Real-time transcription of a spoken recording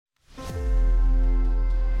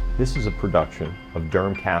This is a production of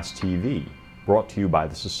Dermcast TV, brought to you by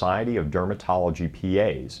the Society of Dermatology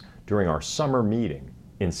PAs during our summer meeting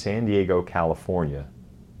in San Diego, California,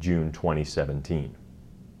 June 2017.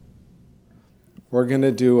 We're going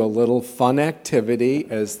to do a little fun activity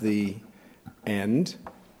as the end,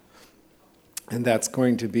 and that's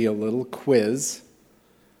going to be a little quiz,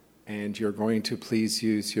 and you're going to please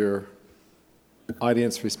use your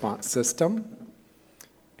audience response system,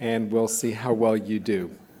 and we'll see how well you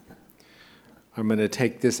do. I'm going to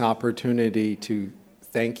take this opportunity to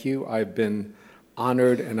thank you. I've been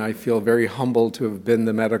honored and I feel very humbled to have been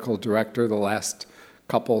the medical director the last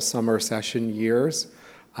couple summer session years.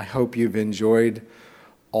 I hope you've enjoyed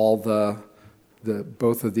all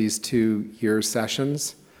both of these 2 year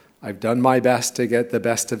sessions. I've done my best to get the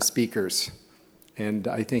best of speakers. And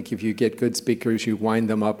I think if you get good speakers, you wind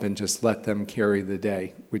them up and just let them carry the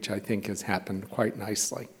day, which I think has happened quite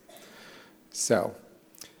nicely. So,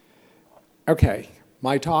 okay,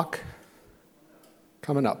 my talk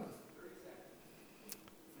coming up.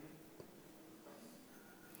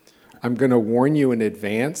 I'm going to warn you in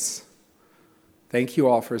advance. Thank you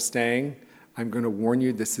all for staying. I'm going to warn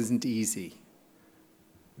you this isn't easy.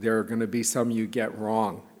 There are going to be some you get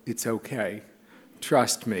wrong. It's okay.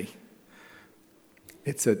 Trust me.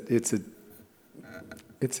 It's a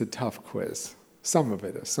tough quiz. Some of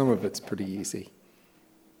it is. Some of it's pretty easy.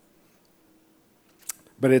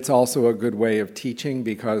 But it's also a good way of teaching,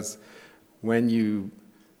 because when you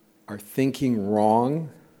are thinking wrong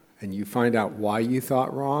and you find out why you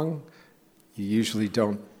thought wrong, you usually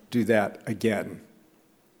don't do that again.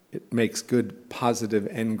 It makes good positive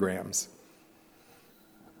engrams.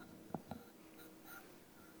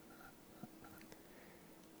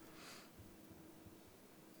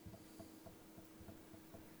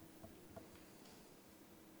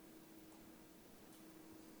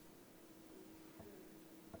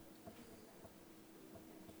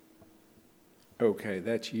 Okay,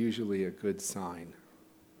 that's usually a good sign.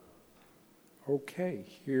 Okay,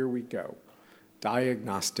 here we go.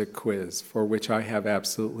 Diagnostic quiz, for which I have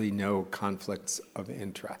absolutely no conflicts of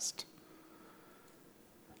interest.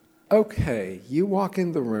 Okay, you walk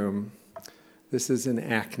in the room. This is an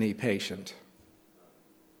acne patient.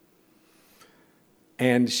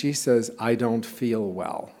 And she says, "I don't feel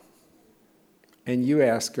well." And you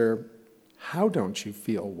ask her, "How don't you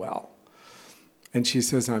feel well?" And she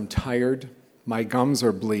says, "I'm tired. My gums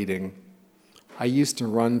are bleeding. I used to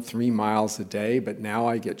run 3 miles a day, but now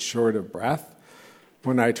I get short of breath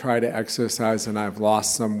when I try to exercise, and I've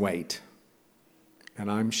lost some weight."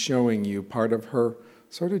 And I'm showing you part of her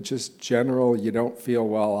sort of just general, "you don't feel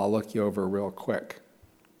well, I'll look you over real quick"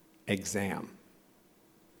 exam.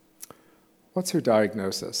 What's her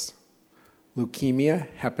diagnosis? Leukemia,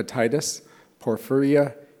 hepatitis,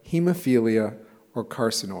 porphyria, hemophilia, or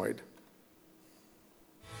carcinoid?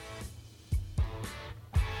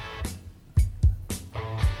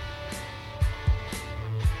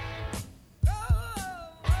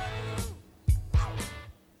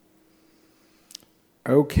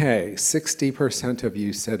 Okay, 60% of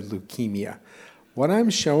you said leukemia. What I'm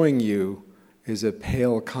showing you is a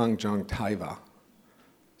pale conjunctiva.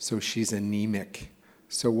 So she's anemic.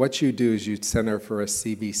 So what you do is you send her for a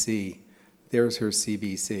CBC. There's her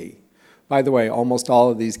CBC. By the way, almost all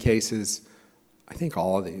of these cases, I think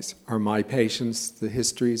all of these, are my patients. The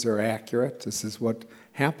histories are accurate. This is what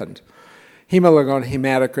happened. Hemoglobin and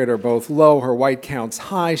hematocrit are both low. Her white count's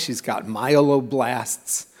high. She's got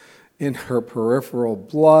myeloblasts in her peripheral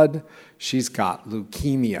blood. She's got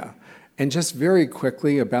leukemia. And just very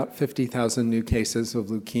quickly, about 50,000 new cases of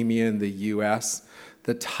leukemia in the US.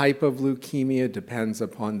 The type of leukemia depends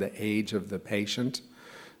upon the age of the patient.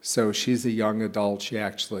 So she's a young adult. She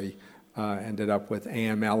actually ended up with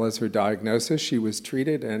AML as her diagnosis. She was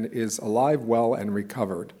treated and is alive, well, and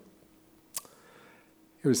recovered.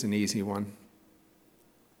 Here's an easy one.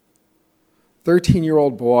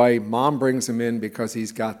 13-year-old boy, mom brings him in because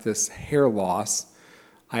he's got this hair loss.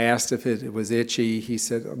 I asked if it was itchy. He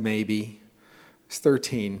said, maybe. He's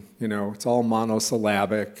 13, it's all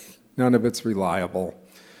monosyllabic. None of it's reliable.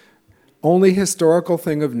 Only historical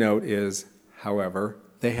thing of note is, however,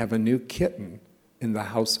 they have a new kitten in the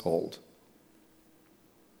household.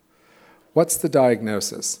 What's the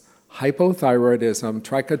diagnosis? Hypothyroidism,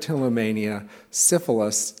 trichotillomania,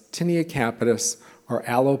 syphilis, tinea capitis, or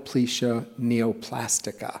alopecia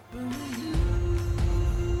neoplastica.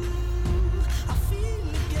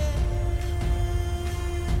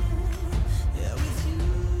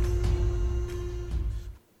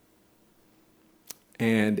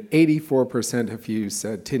 And 84% of you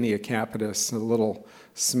said tinea capitis, a little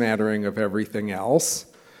smattering of everything else.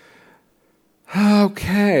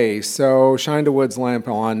 Okay, so shined a woods lamp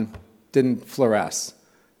on, didn't fluoresce.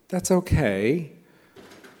 That's okay.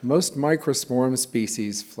 Most microsporum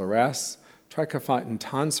species fluoresce. Trichophyton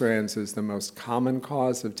tonsurans is the most common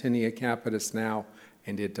cause of tinea capitis now,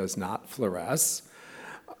 and it does not fluoresce.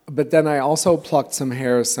 But then I also plucked some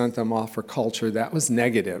hairs, sent them off for culture. That was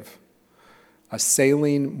negative. A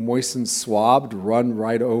saline moistened swab run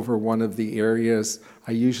right over one of the areas.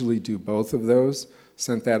 I usually do both of those.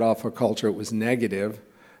 Sent that off for culture. It was negative.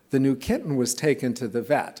 The new kitten was taken to the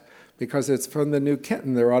vet because it's from the new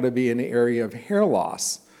kitten there ought to be an area of hair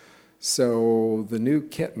loss. So the new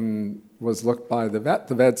kitten was looked by the vet.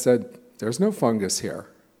 The vet said, "There's no fungus here."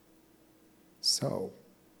 So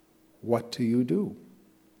what do?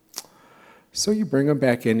 So you bring him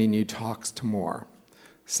back in and you talk some more.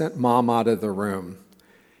 Sent mom out of the room.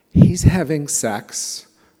 He's having sex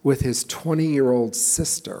with his 20-year-old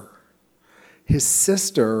sister. His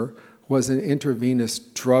sister was an intravenous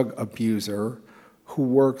drug abuser who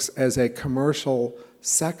works as a commercial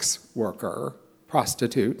sex worker,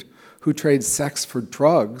 prostitute, who trades sex for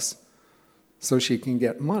drugs so she can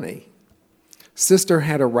get money. Sister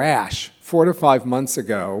had a rash 4 to 5 months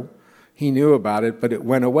ago. He knew about it, but it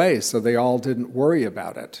went away, so they all didn't worry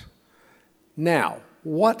about it. Now,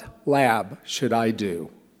 what lab should I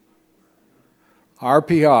do?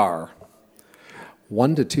 RPR,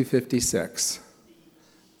 1 to 256.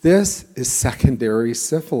 This is secondary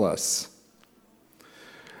syphilis.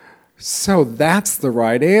 So that's the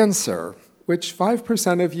right answer, which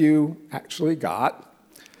 5% of you actually got.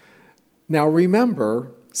 Now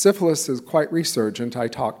remember, syphilis is quite resurgent. I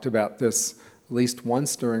talked about this at least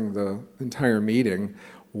once during the entire meeting.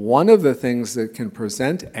 One of the things that can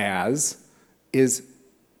present as is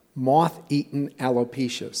moth-eaten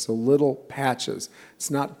alopecia, so little patches.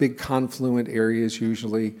 It's not big confluent areas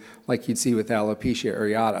usually like you'd see with alopecia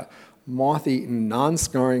areata. Moth-eaten,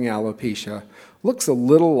 non-scarring alopecia looks a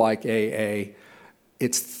little like AA.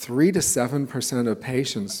 It's 3 to 7% of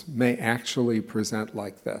patients may actually present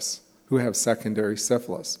like this who have secondary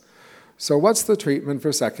syphilis. So what's the treatment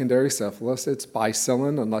for secondary syphilis? It's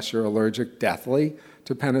bicillin, unless you're allergic deathly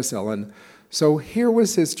to penicillin. So here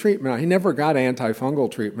was his treatment. I never got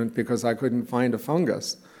antifungal treatment because I couldn't find a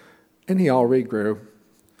fungus, and he all regrew.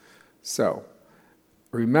 So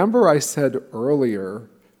remember I said earlier,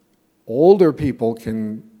 older people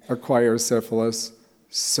can acquire syphilis,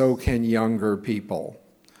 so can younger people.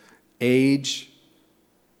 Age,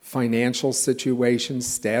 financial situation,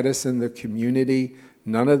 status in the community,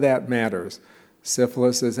 none of that matters.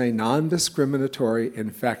 Syphilis is a non-discriminatory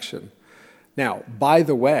infection. Now, by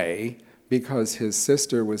the way, because his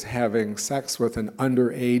sister was having sex with an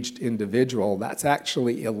underaged individual, that's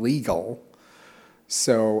actually illegal.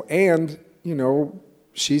 So, and,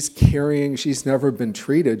 she's never been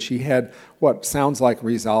treated. She had what sounds like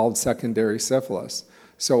resolved secondary syphilis.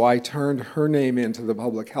 So I turned her name into the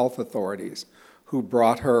public health authorities, who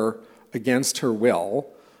brought her against her will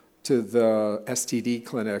to the STD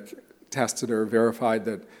clinic, tested her, verified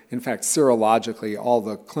that, in fact, serologically, all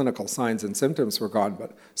the clinical signs and symptoms were gone,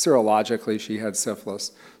 but serologically she had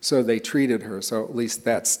syphilis. So they treated her, so at least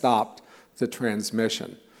that stopped the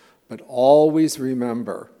transmission. But always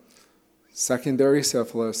remember, secondary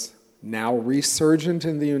syphilis, now resurgent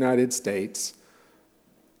in the United States,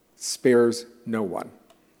 spares no one.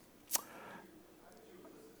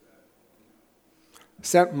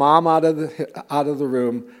 Sent mom out of the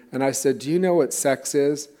room, and I said, "Do you know what sex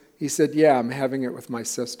is?" He said, "Yeah, I'm having it with my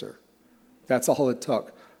sister." That's all it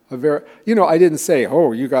took. I didn't say,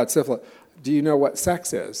 "Oh, you got syphilis." Do you know what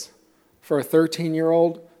sex is? For a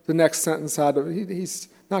 13-year-old, the next sentence he's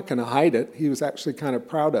not going to hide it. He was actually kind of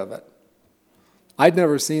proud of it. I'd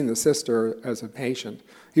never seen the sister as a patient.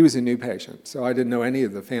 He was a new patient, so I didn't know any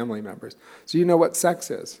of the family members. So you know what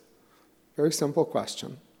sex is? Very simple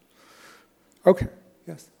question. Okay,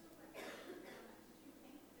 yes.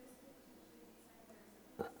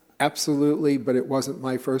 Absolutely, but it wasn't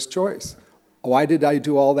my first choice. Why did I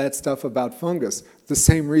do all that stuff about fungus? The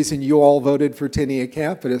same reason you all voted for tinea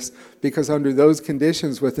capitis, because under those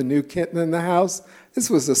conditions with a new kitten in the house,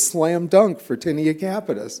 this was a slam dunk for tinea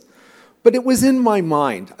capitis. But it was in my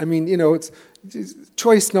mind. I mean, it's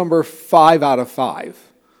choice number 5 out of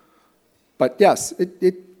 5. But yes,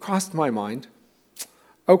 it crossed my mind.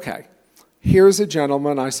 Okay, here's a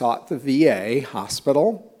gentleman I saw at the VA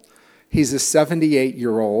hospital. He's a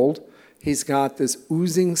 78-year-old. He's got this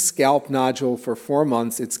oozing scalp nodule for 4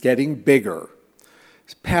 months. It's getting bigger.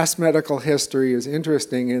 His past medical history is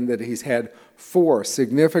interesting in that he's had 4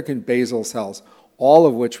 significant basal cells, all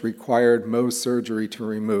of which required Mohs surgery to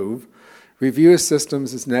remove. Review his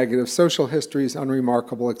systems is negative. Social history is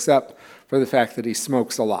unremarkable except for the fact that he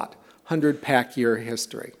smokes a lot. 100-pack year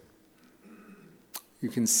history. You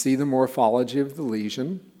can see the morphology of the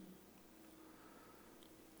lesion.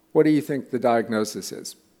 What do you think the diagnosis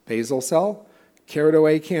is? Basal cell,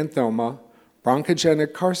 keratoacanthoma,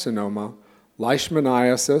 bronchogenic carcinoma,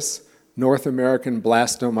 leishmaniasis, North American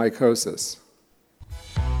blastomycosis.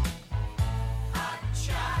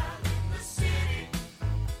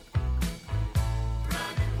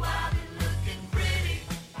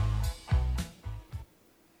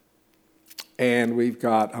 And we've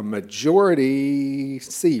got a majority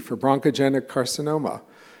C for bronchogenic carcinoma.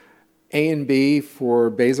 A and B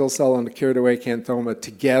for basal cell and keratoacanthoma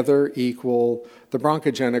together equal the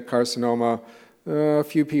bronchogenic carcinoma. A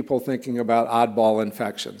few people thinking about oddball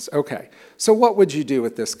infections. Okay, so what would you do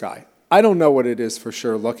with this guy? I don't know what it is for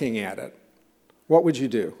sure looking at it. What would you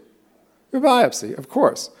do? Your biopsy, of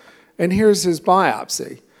course. And here's his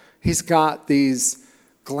biopsy. He's got these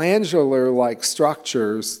glandular-like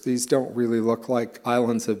structures. These don't really look like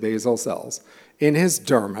islands of basal cells. In his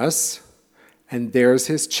dermis, and there's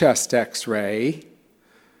his chest x-ray.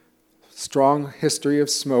 Strong history of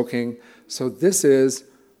smoking. So this is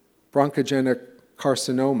bronchogenic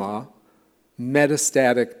carcinoma,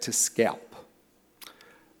 metastatic to scalp.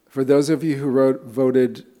 For those of you who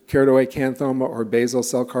voted keratoacanthoma or basal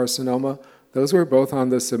cell carcinoma, those were both on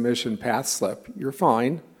the submission path slip. You're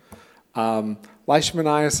fine.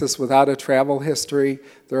 Leishmaniasis without a travel history,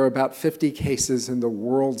 there are about 50 cases in the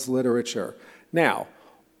world's literature. Now,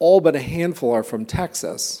 all but a handful are from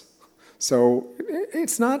Texas, so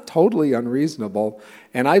it's not totally unreasonable.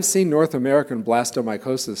 And I've seen North American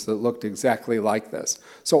blastomycosis that looked exactly like this.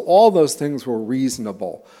 So all those things were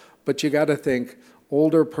reasonable. But you got to think,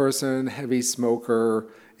 older person, heavy smoker,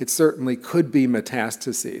 it certainly could be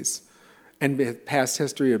metastases. And past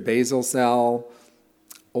history of basal cell,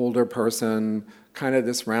 older person, kind of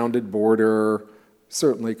this rounded border,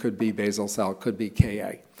 certainly could be basal cell, could be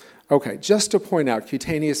KA. Okay, just to point out,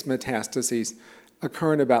 cutaneous metastases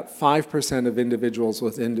occur in about 5% of individuals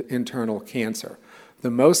with internal cancer.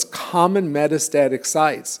 The most common metastatic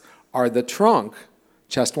sites are the trunk,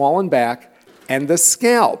 chest wall and back, and the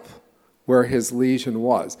scalp, where his lesion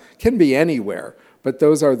was. Can be anywhere, but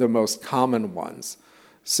those are the most common ones.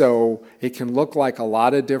 So it can look like a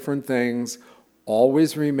lot of different things.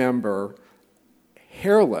 Always remember,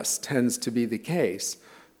 hairless tends to be the case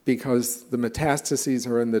because the metastases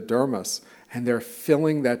are in the dermis and they're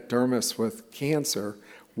filling that dermis with cancer,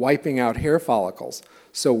 wiping out hair follicles.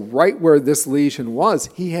 So right where this lesion was,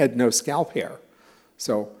 he had no scalp hair.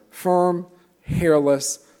 So firm,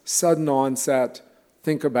 hairless, sudden onset,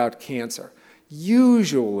 think about cancer.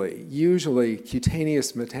 Usually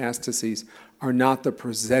cutaneous metastases are not the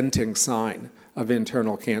presenting sign of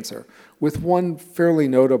internal cancer, with one fairly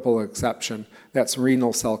notable exception, that's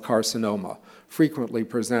renal cell carcinoma. Frequently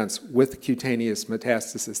presents with cutaneous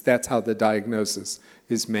metastasis. That's how the diagnosis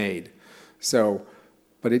is made. So,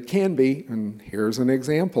 but it can be, and here's an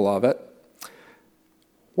example of it.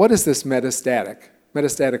 What is this metastatic?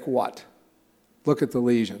 Metastatic what? Look at the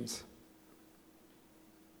lesions.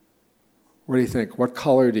 What do you think? What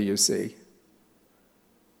color do you see?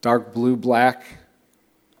 Dark blue, black?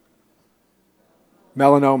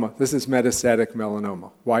 Melanoma. This is metastatic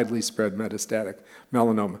melanoma, widely spread metastatic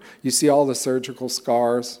melanoma. You see all the surgical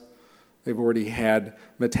scars? They've already had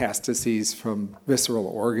metastases from visceral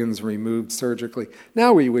organs removed surgically.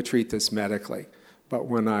 Now we would treat this medically, but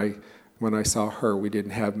when I saw her, we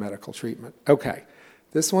didn't have medical treatment. Okay,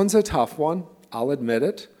 this one's a tough one, I'll admit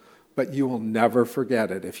it, but you will never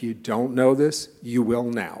forget it. If you don't know this, you will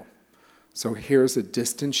now. So here's a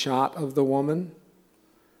distant shot of the woman.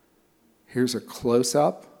 Here's a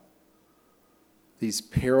close-up. These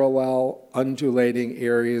parallel, undulating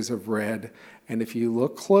areas of red. And if you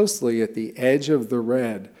look closely at the edge of the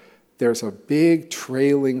red, there's a big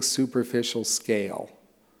trailing superficial scale.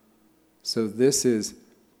 So this is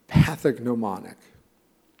pathognomonic.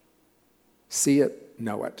 See it,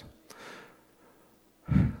 know it.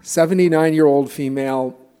 79-year-old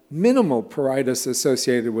female, minimal pruritus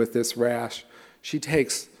associated with this rash. She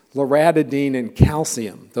takes loratadine and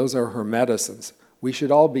calcium. Those are her medicines. We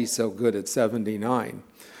should all be so good at 79.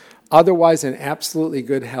 Otherwise, in absolutely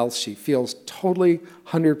good health, she feels totally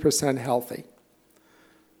 100% healthy.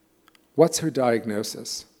 What's her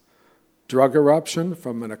diagnosis? Drug eruption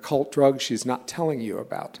from an occult drug she's not telling you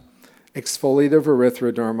about. Exfoliative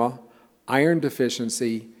erythroderma, iron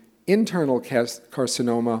deficiency, internal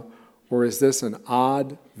carcinoma, or is this an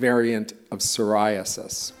odd variant of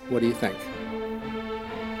psoriasis? What do you think?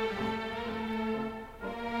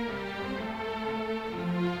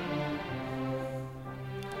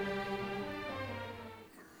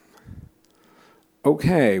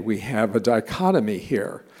 Okay, we have a dichotomy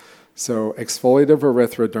here. So exfoliative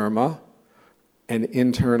erythroderma and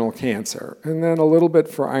internal cancer. And then a little bit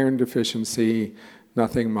for iron deficiency,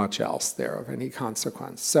 nothing much else there of any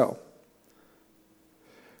consequence. So,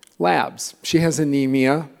 labs. She has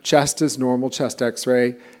anemia, chest is normal, chest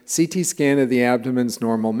x-ray, CT scan of the abdomen's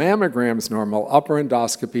normal, mammogram's normal, upper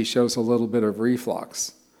endoscopy shows a little bit of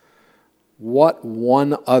reflux. What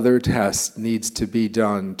one other test needs to be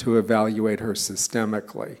done to evaluate her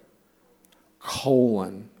systemically?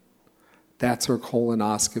 Colon. That's her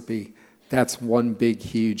colonoscopy. That's one big,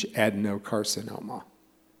 huge adenocarcinoma.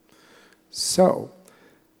 So,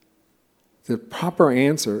 the proper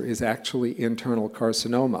answer is actually internal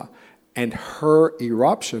carcinoma, and her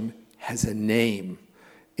eruption has a name.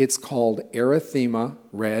 It's called erythema,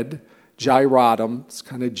 red, gyratum, it's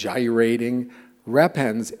kind of gyrating,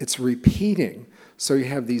 repens, it's repeating. So you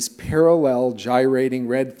have these parallel gyrating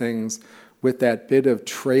red things with that bit of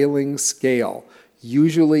trailing scale,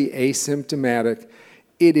 usually asymptomatic.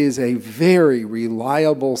 It is a very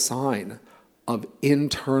reliable sign of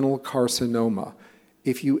internal carcinoma.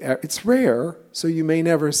 It's rare, so you may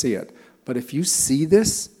never see it. But if you see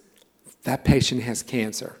this, that patient has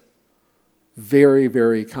cancer. Very,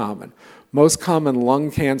 very common. Most common lung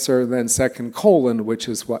cancer, then second colon, which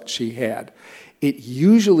is what she had. It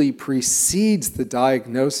usually precedes the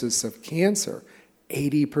diagnosis of cancer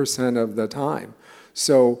 80% of the time.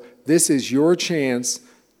 So this is your chance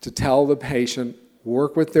to tell the patient,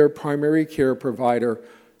 work with their primary care provider,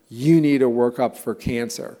 you need a workup for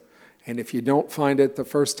cancer. And if you don't find it the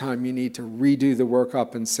first time, you need to redo the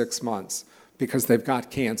workup in 6 months because they've got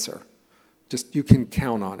cancer. Just, you can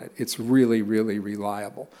count on it. It's really, really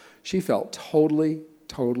reliable. She felt totally,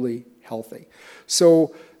 totally healthy.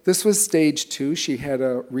 So this was stage 2. She had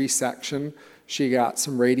a resection. She got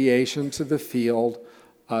some radiation to the field.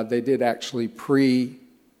 They did actually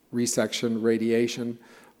pre-resection radiation.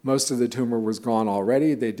 Most of the tumor was gone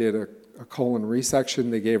already. They did a colon resection.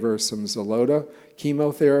 They gave her some Xeloda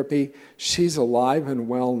chemotherapy. She's alive and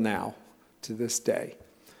well now to this day.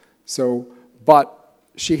 So, but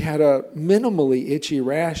she had a minimally itchy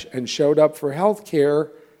rash and showed up for health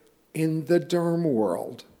care in the derm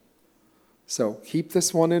world. So keep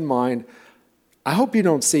this one in mind. I hope you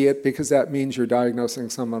don't see it because that means you're diagnosing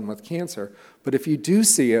someone with cancer. But if you do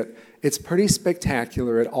see it, it's pretty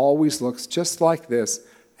spectacular. It always looks just like this,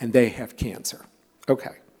 and they have cancer.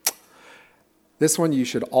 Okay. This one you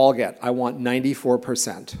should all get. I want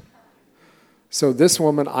 94%. So this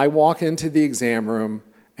woman, I walk into the exam room,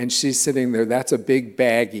 and she's sitting there. That's a big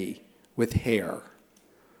baggie with hair.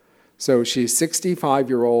 So she's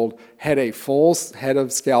 65-year-old, had a full head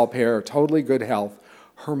of scalp hair, totally good health.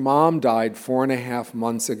 Her mom died 4.5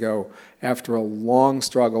 months ago after a long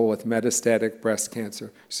struggle with metastatic breast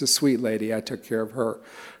cancer. She's a sweet lady. I took care of her.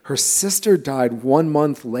 Her sister died 1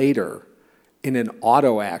 month later in an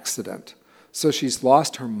auto accident. So she's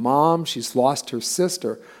lost her mom, she's lost her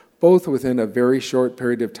sister, both within a very short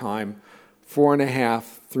period of time,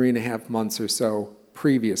 3.5 months or so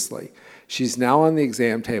previously. She's now on the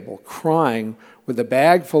exam table crying with a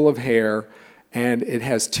bag full of hair, and it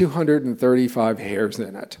has 235 hairs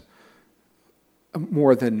in it,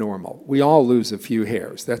 more than normal. We all lose a few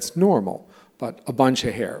hairs. That's normal, but a bunch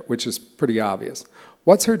of hair, which is pretty obvious.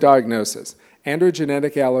 What's her diagnosis?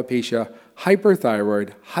 Androgenetic alopecia,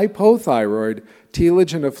 hyperthyroid, hypothyroid,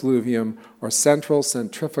 telogen effluvium, or central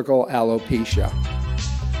centrifugal alopecia.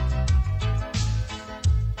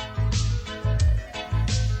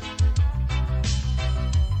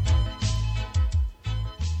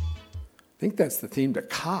 I think that's the theme to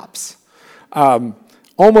COPS.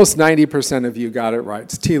 Almost 90% of you got it right.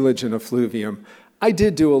 It's telogen effluvium. I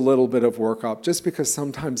did do a little bit of workup just because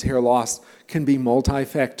sometimes hair loss can be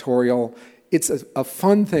multifactorial. It's a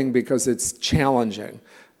fun thing because it's challenging.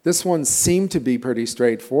 This one seemed to be pretty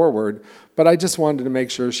straightforward, but I just wanted to make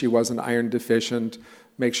sure she wasn't iron deficient,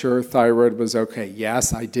 make sure her thyroid was okay.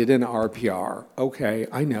 Yes, I did an RPR. Okay,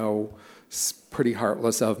 I know. It's pretty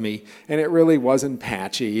heartless of me. And it really wasn't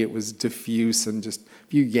patchy. It was diffuse and just,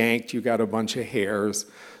 if you yanked, you got a bunch of hairs.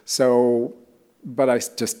 So, but I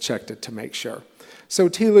just checked it to make sure. So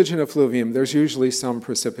telogen effluvium, there's usually some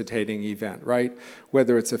precipitating event, right?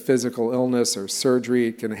 Whether it's a physical illness or surgery,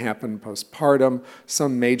 it can happen postpartum,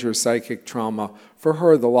 some major psychic trauma. For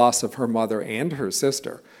her, the loss of her mother and her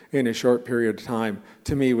sister in a short period of time,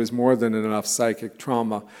 to me, was more than enough psychic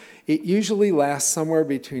trauma. It usually lasts somewhere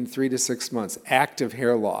between 3 to 6 months, active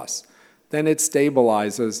hair loss. Then it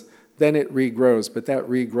stabilizes, then it regrows, but that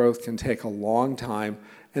regrowth can take a long time,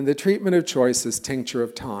 and the treatment of choice is tincture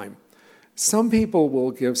of thyme. Some people will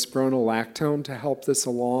give spironolactone to help this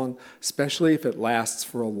along, especially if it lasts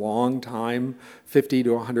for a long time, 50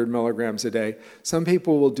 to 100 milligrams a day. Some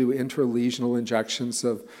people will do intralesional injections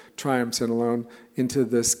of triamcinolone into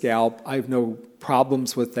the scalp. I have no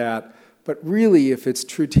problems with that. But really, if it's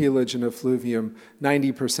true telogen effluvium,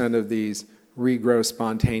 90% of these regrow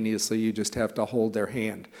spontaneously. You just have to hold their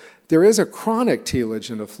hand. There is a chronic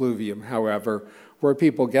telogen effluvium, however, where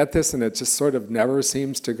people get this and it just sort of never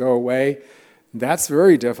seems to go away. That's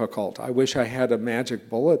very difficult. I wish I had a magic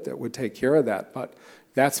bullet that would take care of that, but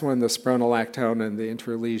that's when the spironolactone and the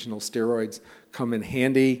intralesional steroids come in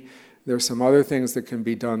handy. There's some other things that can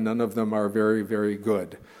be done. None of them are very, very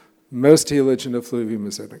good. Most telogen effluvium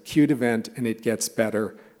is an acute event, and it gets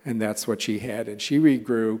better, and that's what she had. And she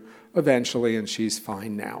regrew eventually, and she's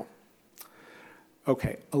fine now.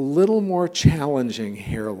 Okay, a little more challenging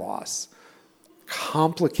hair loss.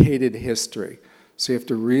 Complicated history. So you have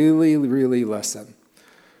to really, really listen.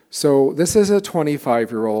 So this is a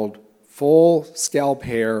 25-year-old, full scalp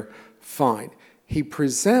hair, fine. He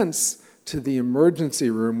presents to the emergency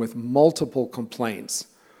room with multiple complaints.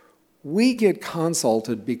 We get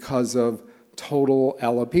consulted because of total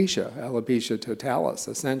alopecia, alopecia totalis,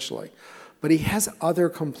 essentially. But he has other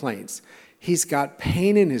complaints. He's got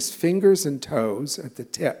pain in his fingers and toes at the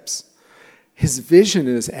tips. His vision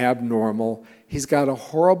is abnormal. He's got a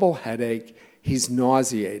horrible headache. He's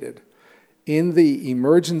nauseated. In the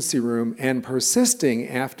emergency room and persisting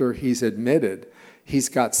after he's admitted, he's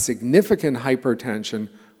got significant hypertension,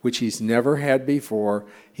 which he's never had before.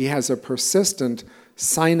 He has a persistent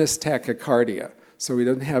sinus tachycardia. So he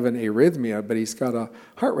doesn't have an arrhythmia, but he's got a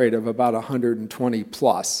heart rate of about 120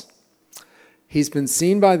 plus. He's been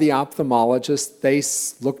seen by the ophthalmologist. They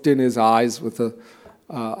looked in his eyes with a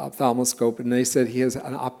ophthalmoscope, and they said he has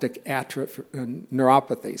an optic atrophy,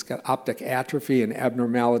 neuropathy. He's got optic atrophy and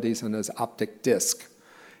abnormalities in his optic disc.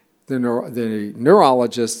 The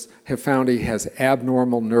neurologists have found he has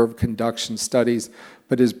abnormal nerve conduction studies,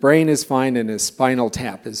 but his brain is fine and his spinal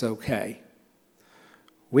tap is okay.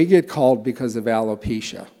 We get called because of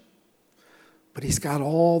alopecia, but he's got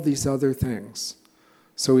all these other things.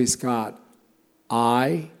 So he's got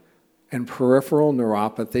eye and peripheral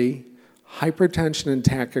neuropathy, hypertension and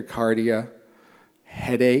tachycardia,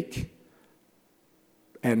 headache,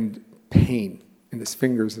 and pain in his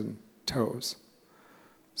fingers and toes.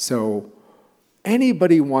 So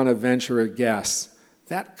anybody want to venture a guess,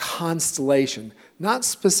 that constellation, not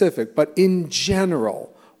specific, but in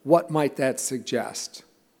general, what might that suggest?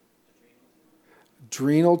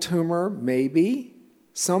 Adrenal tumor, maybe.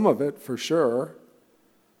 Some of it, for sure.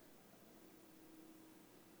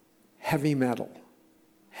 Heavy metal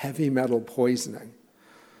poisoning.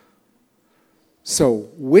 So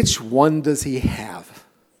which one does he have?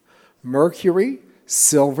 Mercury,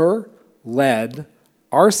 silver, lead,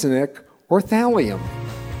 arsenic, or thallium?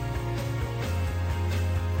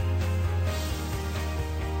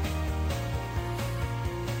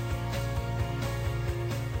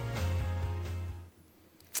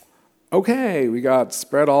 Okay, we got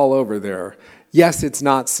spread all over there. Yes, it's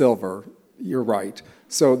not silver. You're right.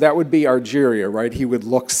 So that would be Argyria, right? He would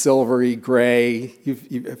look silvery gray.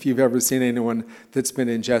 If you've ever seen anyone that's been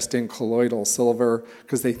ingesting colloidal silver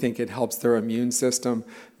because they think it helps their immune system,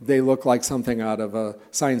 they look like something out of a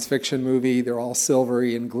science fiction movie. They're all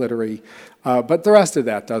silvery and glittery. But the rest of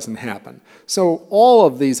that doesn't happen. So all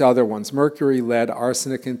of these other ones, mercury, lead,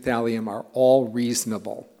 arsenic, and thallium, are all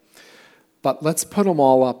reasonable. But let's put them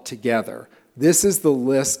all up together. This is the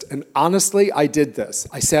list, and honestly, I did this.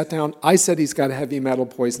 I sat down, I said he's got heavy metal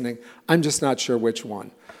poisoning. I'm just not sure which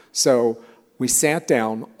one. So we sat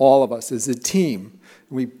down, all of us as a team.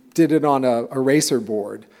 We did it on a eraser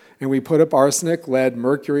board, and we put up arsenic, lead,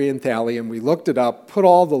 mercury, and thallium. We looked it up, put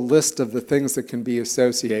all the list of the things that can be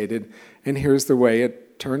associated, and here's the way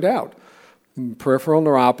it turned out. Peripheral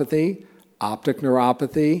neuropathy, optic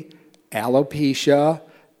neuropathy, alopecia,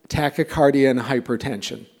 tachycardia, and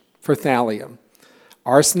hypertension. For thallium.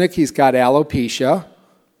 Arsenic, he's got alopecia.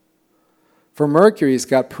 For mercury, he's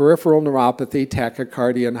got peripheral neuropathy,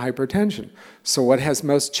 tachycardia, and hypertension. So what has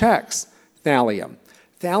most checks? Thallium.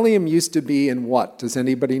 Thallium used to be in what? Does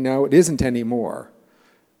anybody know? It isn't anymore.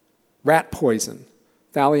 Rat poison.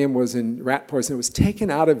 Thallium was in rat poison. It was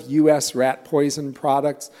taken out of U.S. rat poison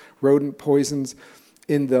products, rodent poisons,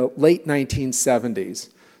 in the late 1970s.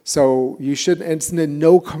 So you should, it's in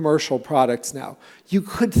no commercial products now. You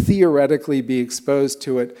could theoretically be exposed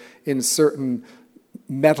to it in certain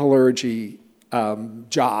metallurgy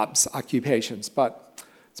jobs, occupations, but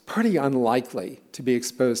it's pretty unlikely to be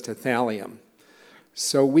exposed to thallium.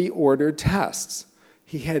 So we ordered tests.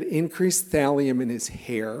 He had increased thallium in his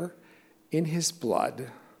hair in his blood,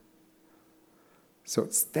 so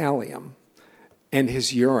it's thallium, and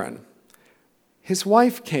his urine. His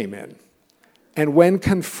wife came in, and when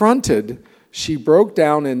confronted, she broke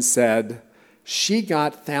down and said she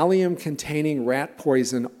got thallium-containing rat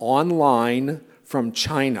poison online from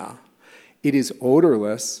China. It is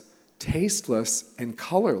odorless, tasteless, and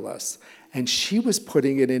colorless, and she was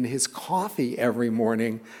putting it in his coffee every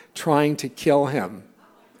morning, trying to kill him.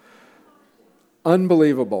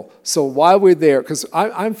 Unbelievable. So while we're there, because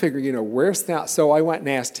I'm figuring, where's that? So I went and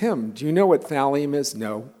asked him, do you know what thallium is?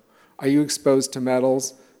 No. Are you exposed to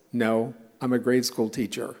metals? No. I'm a grade school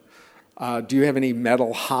teacher. Do you have any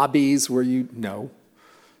metal hobbies where you? No.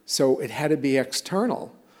 So it had to be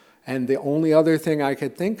external. And the only other thing I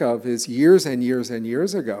could think of is years and years and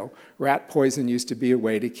years ago, rat poison used to be a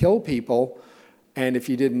way to kill people. And if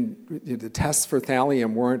you didn't, the tests for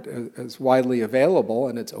thallium weren't as widely available,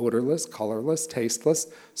 and it's odorless, colorless, tasteless,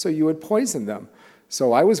 so you would poison them.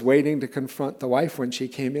 So I was waiting to confront the wife when she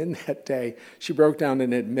came in that day. She broke down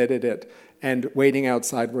and admitted it, and waiting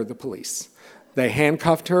outside were the police. They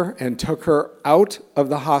handcuffed her and took her out of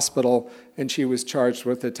the hospital, and she was charged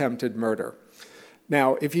with attempted murder.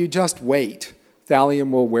 Now, if you just wait,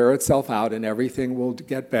 thallium will wear itself out and everything will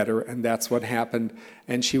get better, and that's what happened.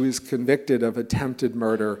 And she was convicted of attempted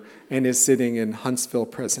murder and is sitting in Huntsville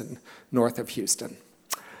Prison, north of Houston.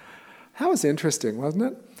 That was interesting, wasn't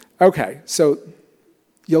it? Okay, so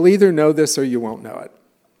you'll either know this or you won't know it.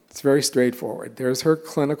 It's very straightforward. There's her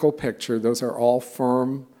clinical picture. Those are all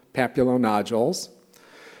firm papulonodules.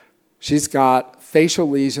 She's got facial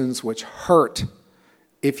lesions which hurt.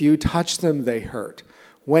 If you touch them, they hurt.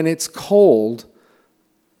 When it's cold,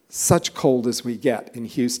 such cold as we get in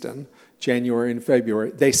Houston, January and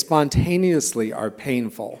February, they spontaneously are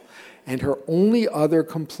painful. And her only other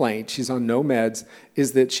complaint, she's on no meds,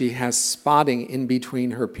 is that she has spotting in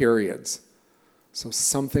between her periods. So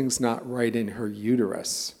something's not right in her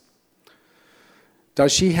uterus.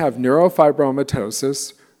 Does she have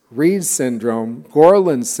neurofibromatosis, Reed syndrome,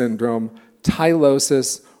 Gorlin syndrome,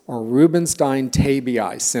 tylosis, or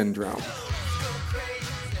Rubinstein-Tabii syndrome?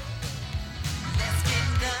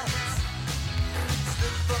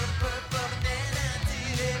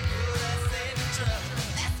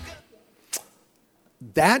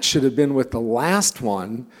 That should have been with the last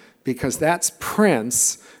one, because that's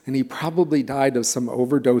Prince, and he probably died of some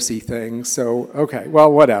overdosey thing. So, okay,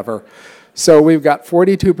 well, whatever. So we've got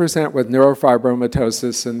 42% with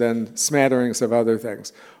neurofibromatosis and then smatterings of other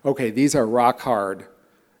things. Okay, these are rock hard.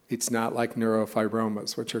 It's not like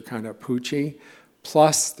neurofibromas, which are kind of poochy,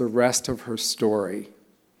 plus the rest of her story.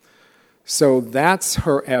 So that's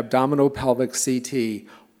her abdominopelvic CT.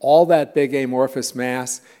 All that big amorphous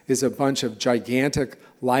mass is a bunch of gigantic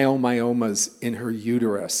leiomyomas in her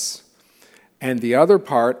uterus. And the other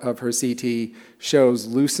part of her CT shows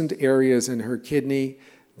loosened areas in her kidney.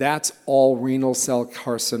 That's all renal cell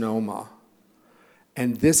carcinoma.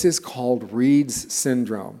 And this is called Reed's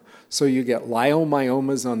syndrome. So you get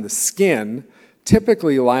leiomyomas on the skin.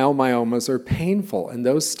 Typically, leiomyomas are painful, and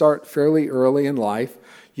those start fairly early in life.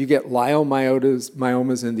 You get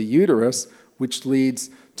leiomyomas in the uterus, which leads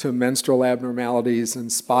to menstrual abnormalities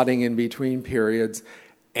and spotting in between periods.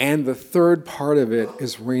 And the third part of it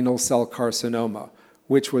is renal cell carcinoma,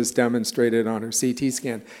 which was demonstrated on her CT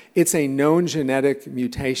scan. It's a known genetic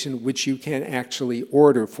mutation which you can actually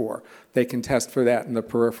order for. They can test for that in the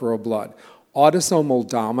peripheral blood. Autosomal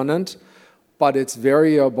dominant, but it's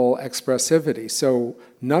variable expressivity. So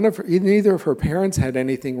neither of her parents had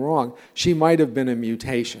anything wrong. She might have been a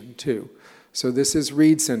mutation too. So this is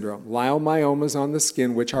Reed syndrome, leiomyomas on the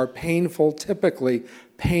skin, which are painful typically.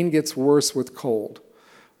 Pain gets worse with cold.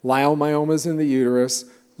 Leiomyomas in the uterus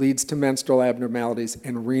leads to menstrual abnormalities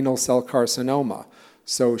and renal cell carcinoma.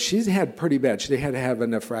 So she's had pretty bad. She had to have a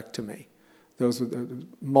nephrectomy. Those were the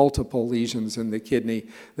multiple lesions in the kidney.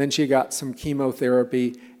 Then she got some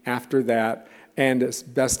chemotherapy after that, and as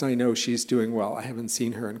best I know, she's doing well. I haven't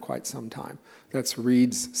seen her in quite some time. That's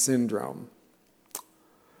Reed's syndrome.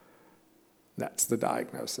 That's the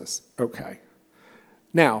diagnosis. Okay.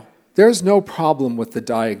 Now, there's no problem with the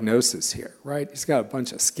diagnosis here, right? He's got a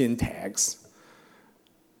bunch of skin tags.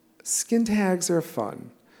 Skin tags are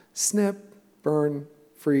fun. Snip, burn,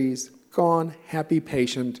 freeze, gone, happy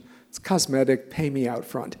patient. It's cosmetic, pay me out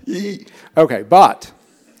front. Okay, but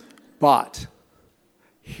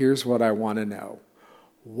here's what I want to know.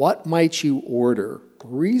 What might you order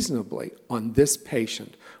reasonably on this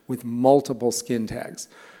patient with multiple skin tags?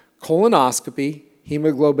 Colonoscopy,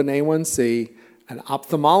 hemoglobin A1C, an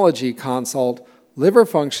ophthalmology consult, liver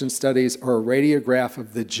function studies, or a radiograph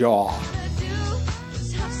of the jaw.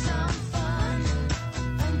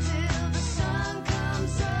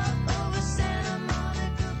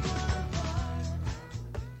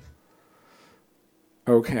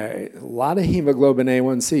 Okay, a lot of hemoglobin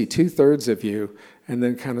A1C, 2/3 of you, and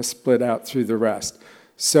then kind of split out through the rest.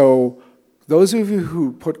 So those of you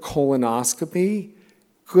who put colonoscopy,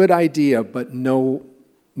 good idea, but no,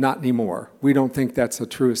 not anymore. We don't think that's a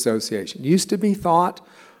true association. Used to be thought,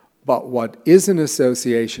 but what is an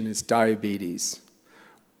association is diabetes.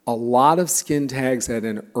 A lot of skin tags at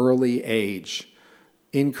an early age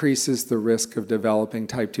increases the risk of developing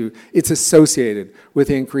type 2. It's associated with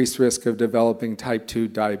increased risk of developing type 2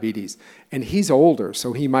 diabetes. And he's older,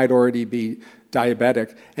 so he might already be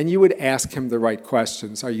diabetic. And you would ask him the right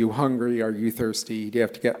questions. Are you hungry? Are you thirsty? Do you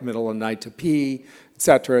have to get middle of the night to pee? Et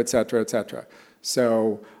cetera, et cetera, et cetera.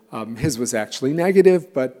 So his was actually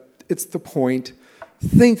negative, but it's the point.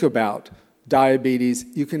 Think about diabetes.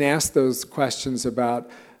 You can ask those questions about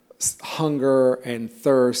hunger and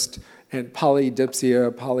thirst and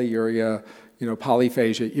polydipsia, polyuria,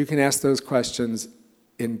 polyphagia. You can ask those questions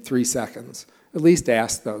in 3 seconds. At least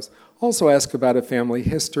ask those. Also ask about a family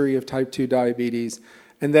history of type 2 diabetes,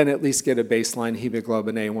 and then at least get a baseline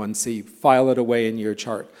hemoglobin A1C. File it away in your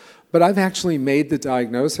chart. But I've actually made the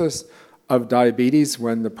diagnosis of diabetes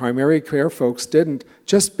when the primary care folks didn't,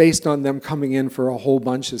 just based on them coming in for a whole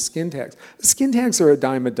bunch of skin tags. Skin tags are a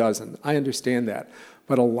dime a dozen. I understand that.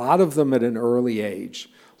 But a lot of them at an early age,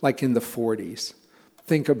 like in the 40s.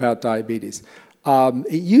 Think about diabetes.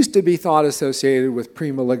 It used to be thought associated with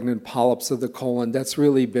premalignant polyps of the colon. That's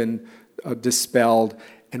really been dispelled.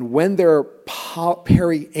 And when they're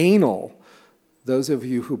perianal, those of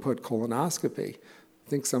you who put colonoscopy, I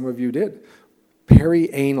think some of you did,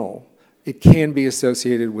 perianal, it can be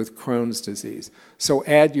associated with Crohn's disease. So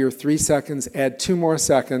add your 3 seconds, add 2 more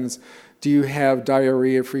seconds. Do you have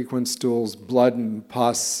diarrhea, frequent stools, blood and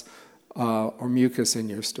pus, or mucus in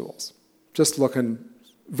your stools? Just looking,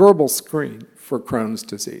 verbal screen for Crohn's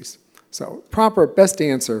disease. So proper, best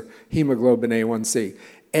answer, hemoglobin A1C.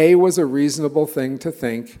 A was a reasonable thing to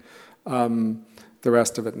think. The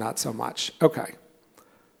rest of it, not so much. Okay.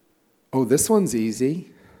 Oh, this one's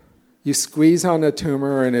easy. You squeeze on a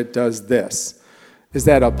tumor and it does this. Is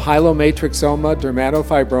that a pilomatrixoma,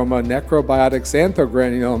 dermatofibroma, necrobiotic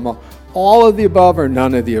xanthogranuloma, all of the above or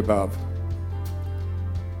none of the above?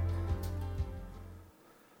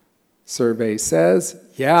 Survey says,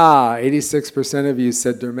 yeah, 86% of you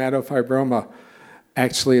said dermatofibroma.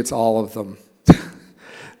 Actually, it's all of them.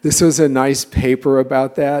 This was a nice paper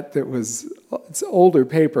about that. It's an older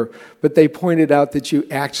paper, but they pointed out that you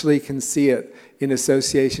actually can see it in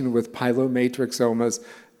association with pilomatrixomas.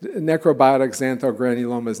 Necrobiotic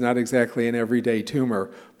xanthogranuloma is not exactly an everyday tumor,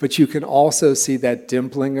 but you can also see that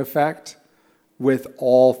dimpling effect with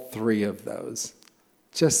all 3 of those,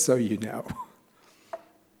 just so you know.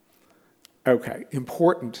 Okay,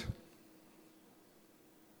 important.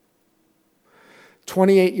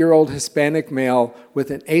 28-year-old Hispanic male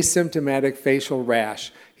with an asymptomatic facial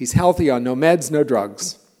rash. He's healthy on no meds, no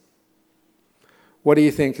drugs. What do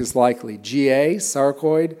you think is likely? GA,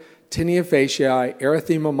 sarcoid, tinea faciae,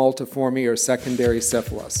 erythema multiforme, or secondary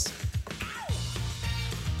syphilis?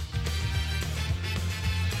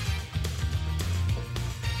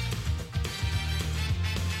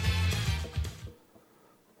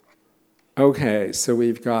 Okay, so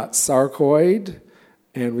we've got sarcoid,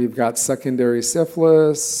 and we've got secondary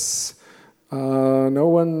syphilis. No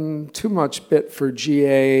one too much bit for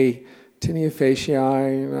GA, tinea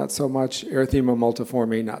faciae, not so much. Erythema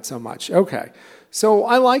multiforme, not so much. Okay, so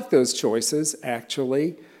I like those choices,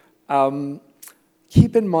 actually.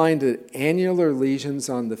 Keep in mind that annular lesions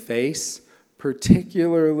on the face,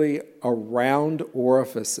 particularly around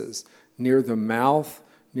orifices, near the mouth,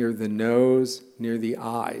 near the nose, near the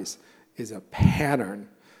eyes, is a pattern.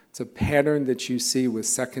 It's a pattern that you see with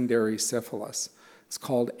secondary syphilis. It's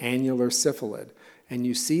called annular syphilid. And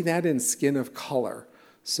you see that in skin of color.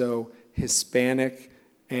 So Hispanic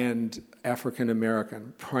and African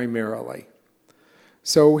American primarily.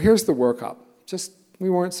 So here's the workup. Just, we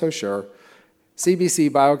weren't so sure. CBC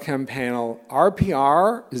Biochem panel,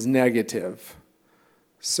 RPR is negative.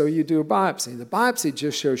 So you do a biopsy. The biopsy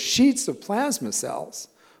just shows sheets of plasma cells.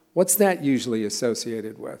 What's that usually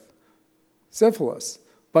associated with? Syphilis.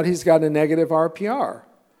 But he's got a negative RPR.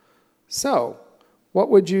 So what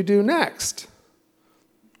would you do next?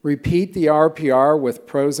 Repeat the RPR with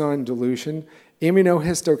Prozyme dilution,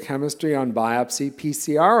 immunohistochemistry on biopsy,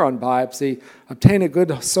 PCR on biopsy, obtain a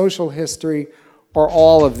good social history, or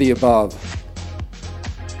all of the above.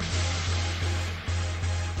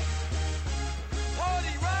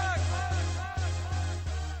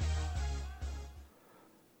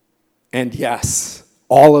 And yes,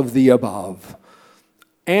 all of the above.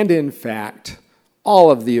 And in fact,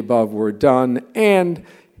 all of the above were done, and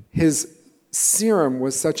his serum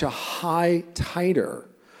was such a high titer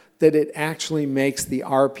that it actually makes the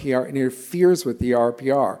RPR, and interferes with the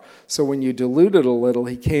RPR. So when you dilute it a little,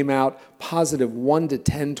 he came out positive 1 to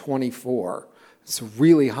 1024. It's a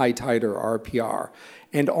really high titer RPR.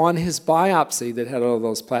 And on his biopsy that had all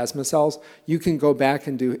those plasma cells, you can go back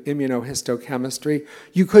and do immunohistochemistry.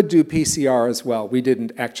 You could do PCR as well. We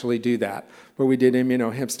didn't actually do that, but we did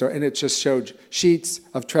immunohisto, and it just showed sheets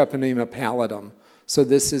of Treponema pallidum. So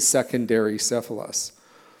this is secondary syphilis.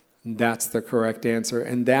 That's the correct answer.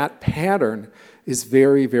 And that pattern is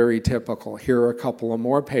very, very typical. Here are a couple of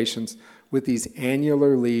more patients with these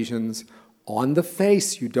annular lesions on the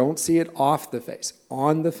face. You don't see it off the face.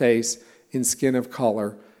 On the face, in skin of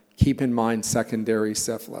color. Keep in mind secondary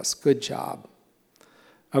syphilis. Good job.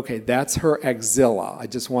 Okay, that's her axilla. I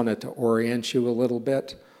just wanted to orient you a little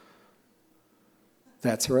bit.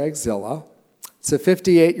 That's her axilla. It's a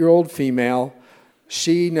 58-year-old female.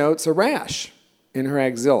 She notes a rash in her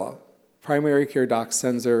axilla. Primary care doc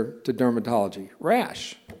sends her to dermatology.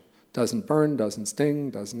 Rash. Doesn't burn, doesn't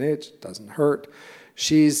sting, doesn't itch, doesn't hurt.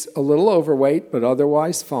 She's a little overweight, but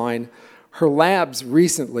otherwise fine. Her labs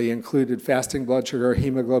recently included fasting blood sugar,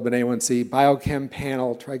 hemoglobin A1C, biochem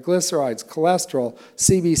panel, triglycerides, cholesterol,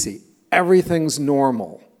 CBC. Everything's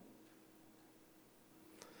normal.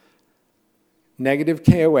 Negative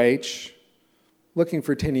KOH, looking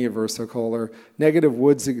for tinea versicolor. Negative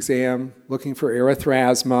Woods exam, looking for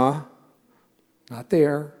erythrasma. Not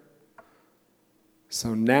there.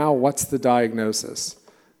 So now what's the diagnosis?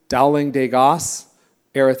 Dowling-Degas,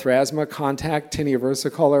 erythrasma, contact, tinea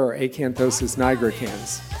versicolor, or acanthosis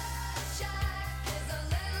nigricans.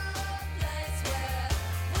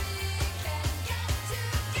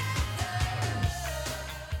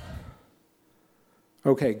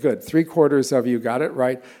 Okay, good. 3/4 of you got it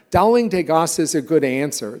right. Dowling-Degas is a good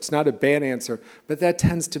answer. It's not a bad answer, but that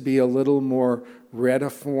tends to be a little more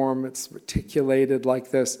retiform. It's reticulated like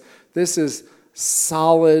this. This is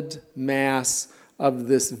solid mass of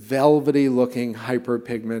this velvety-looking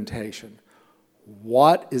hyperpigmentation.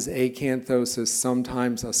 What is acanthosis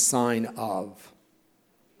sometimes a sign of?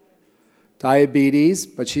 Diabetes,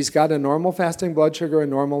 but she's got a normal fasting blood sugar and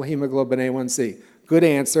normal hemoglobin A1C. Good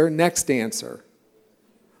answer. Next answer.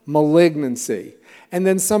 Malignancy. And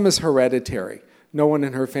then some is hereditary. No one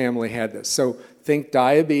in her family had this. So think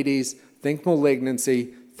diabetes, think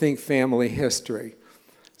malignancy, think family history.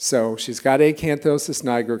 So she's got acanthosis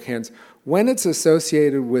nigricans. When it's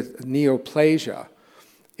associated with neoplasia,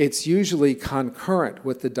 it's usually concurrent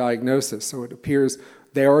with the diagnosis. So it appears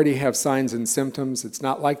they already have signs and symptoms. It's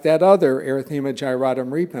not like that other erythema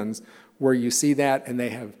gyratum repens where you see that and they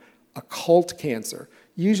have occult cancer.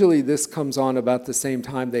 Usually this comes on about the same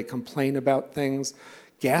time they complain about things.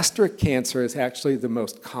 Gastric cancer is actually the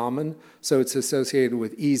most common, so it's associated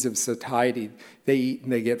with ease of satiety. They eat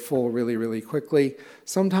and they get full really, really quickly.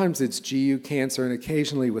 Sometimes it's GU cancer and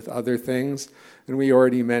occasionally with other things. And we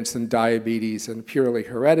already mentioned diabetes and purely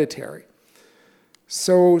hereditary.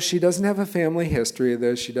 So she doesn't have a family history of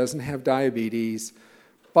this. She doesn't have diabetes,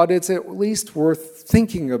 but it's at least worth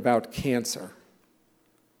thinking about cancer.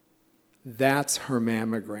 That's her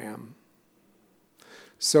mammogram.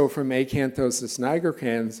 So from acanthosis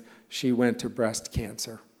nigricans, she went to breast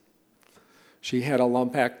cancer. She had a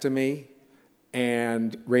lumpectomy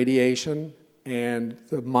and radiation and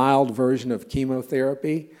the mild version of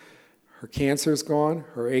chemotherapy. Her cancer's gone.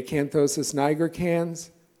 Her acanthosis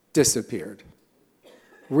nigricans disappeared.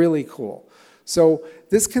 Really cool. So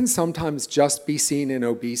this can sometimes just be seen in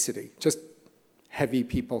obesity. Just heavy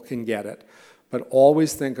people can get it. But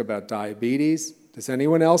always think about diabetes. Does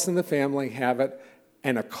anyone else in the family have it?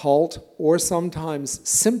 An occult or sometimes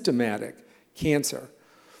symptomatic cancer.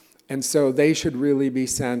 And so they should really be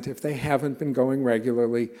sent, if they haven't been going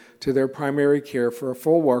regularly, to their primary care for a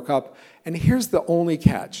full workup. And here's the only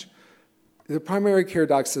catch. The primary care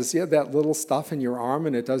doc says, yeah, that little stuff in your arm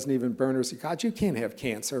and it doesn't even burn or say, God, you can't have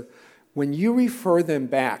cancer. When you refer them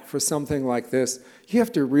back for something like this, you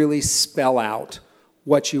have to really spell out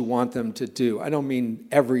what you want them to do. I don't mean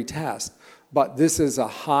every test, but this is a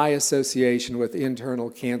high association with internal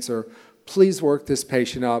cancer. Please work this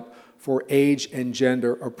patient up for age and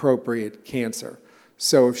gender appropriate cancer.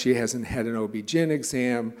 So if she hasn't had an OB-GYN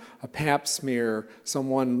exam, a pap smear,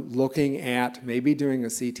 someone looking at maybe doing a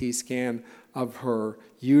CT scan of her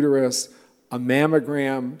uterus, a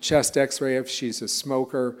mammogram, chest x-ray if she's a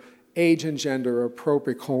smoker, age and gender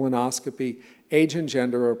appropriate colonoscopy, age and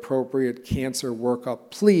gender appropriate cancer workup,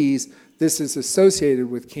 please. This is associated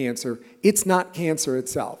with cancer. It's not cancer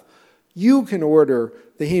itself. You can order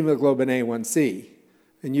the hemoglobin A1C,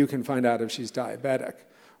 and you can find out if she's diabetic.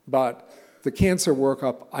 But the cancer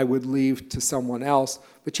workup I would leave to someone else,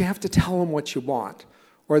 but you have to tell them what you want,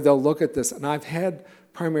 or they'll look at this. And I've had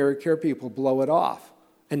primary care people blow it off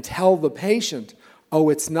and tell the patient, oh,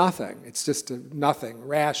 it's nothing. It's just a nothing.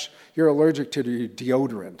 Rash, you're allergic to your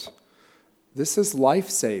deodorant. This is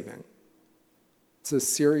life-saving. It's a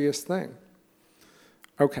serious thing.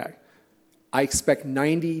 Okay. I expect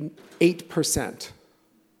 98%.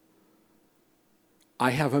 I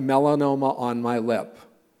have a melanoma on my lip.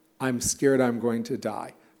 I'm scared I'm going to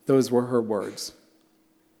die. Those were her words.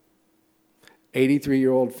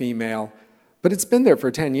 83-year-old female, but it's been there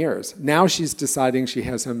for 10 years. Now she's deciding she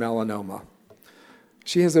has a melanoma.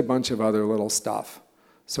 She has a bunch of other little stuff.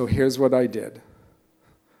 So here's what I did.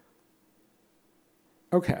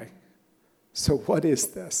 Okay, so what is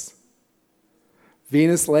this?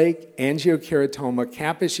 Venous lake, angiokeratoma,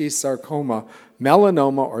 Kaposi's sarcoma,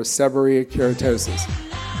 melanoma, or seborrheic keratosis.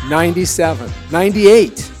 97,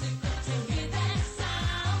 98.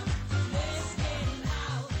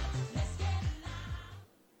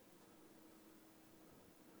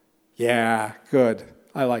 Yeah, good.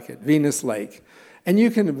 I like it. Venous lake. And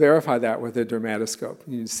you can verify that with a dermatoscope.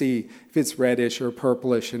 You can see if it's reddish or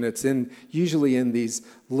purplish, and it's usually in these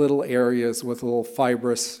little areas with a little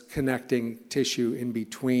fibrous connecting tissue in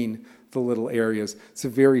between the little areas. It's a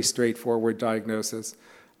very straightforward diagnosis.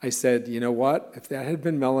 I said, you know what? If that had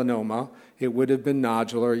been melanoma, it would have been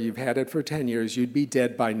nodular. You've had it for 10 years. You'd be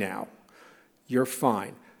dead by now. You're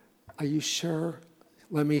fine. Are you sure?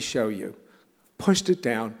 Let me show you. Pushed it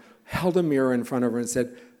down, held a mirror in front of her and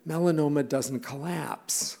said, melanoma doesn't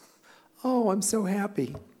collapse. Oh, I'm so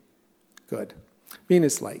happy. Good.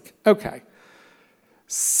 Venous lake. Okay.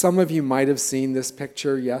 Some of you might have seen this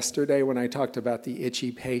picture yesterday when I talked about the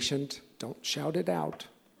itchy patient. Don't shout it out.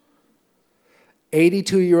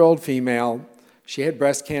 82-year-old female. She had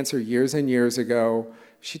breast cancer years and years ago.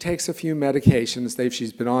 She takes a few medications.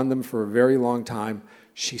 She's been on them for a very long time.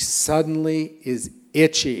 She suddenly is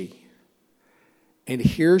itchy. And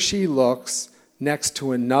here she looks next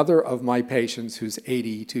to another of my patients who's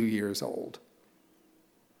 82 years old.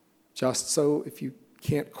 Just so if you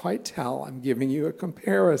can't quite tell, I'm giving you a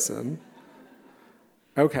comparison.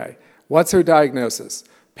 Okay, what's her diagnosis?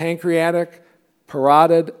 Pancreatic,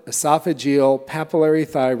 parotid, esophageal, papillary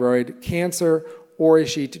thyroid, cancer, or is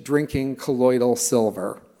she drinking colloidal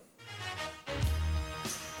silver?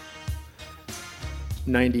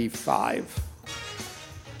 95,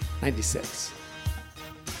 96.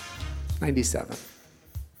 97.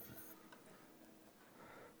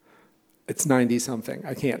 It's 90-something.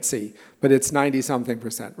 I can't see, but it's 90-something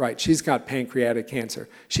percent. Right, she's got pancreatic cancer.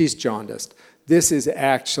 She's jaundiced. This is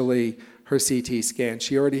actually her CT scan.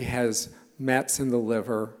 She already has mets in the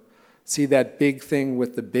liver. See that big thing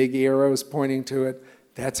with the big arrows pointing to it?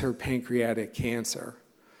 That's her pancreatic cancer.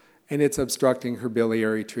 And it's obstructing her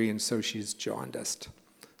biliary tree, and so she's jaundiced.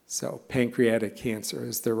 So pancreatic cancer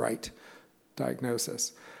is the right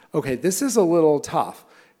diagnosis. Okay, this is a little tough,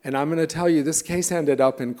 and I'm going to tell you this case ended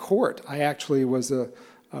up in court. I actually was a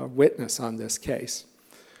witness on this case.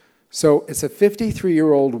 So it's a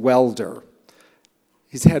 53-year-old welder.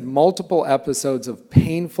 He's had multiple episodes of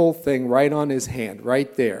painful thing right on his hand,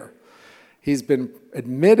 right there. He's been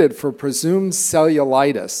admitted for presumed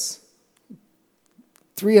cellulitis.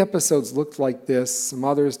 3 episodes looked like this. Some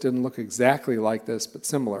others didn't look exactly like this, but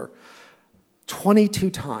similar. 22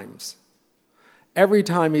 times. Every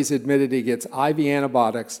time he's admitted, he gets IV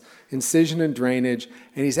antibiotics, incision and drainage,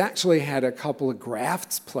 and he's actually had a couple of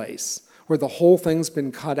grafts placed where the whole thing's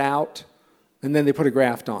been cut out, and then they put a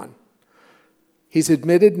graft on. He's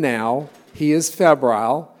admitted now. He is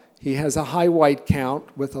febrile. He has a high white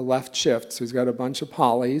count with a left shift, so he's got a bunch of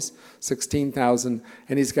polys, 16,000,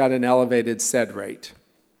 and he's got an elevated SED rate.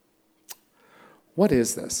 What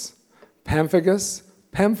is this? Pemphigus,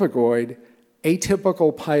 pemphigoid,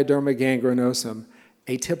 atypical pyoderma gangrenosum,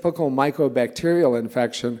 atypical mycobacterial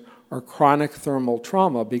infection, or chronic thermal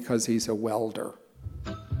trauma because he's a welder.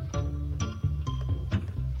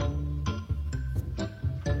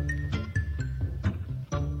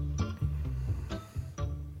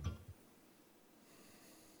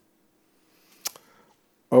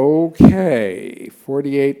 Okay,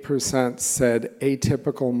 48% said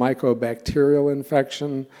atypical mycobacterial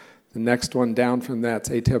infection. The next one down from that's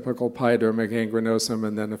atypical pyoderma gangrenosum,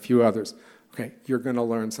 and then a few others. Okay, you're going to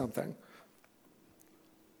learn something.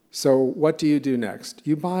 So what do you do next?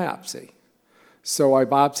 You biopsy. So I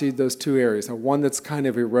biopsied those 2 areas, one that's kind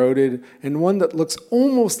of eroded and one that looks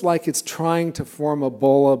almost like it's trying to form a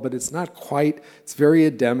bulla, but it's not quite. It's very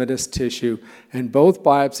edematous tissue. And both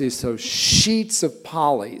biopsies show sheets of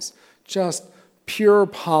polys, just pure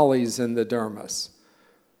polys in the dermis.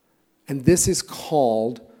 And this is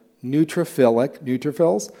called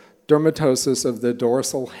neutrophils, dermatosis of the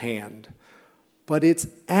dorsal hand. But it's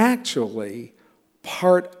actually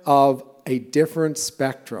part of a different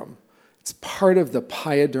spectrum. It's part of the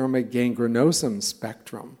pyoderma gangrenosum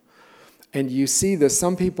spectrum. And you see this,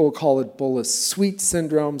 some people call it Bullous-Sweet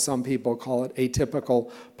syndrome, some people call it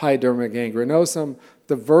atypical pyoderma gangrenosum.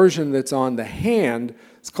 The version that's on the hand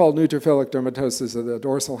is called neutrophilic dermatosis of the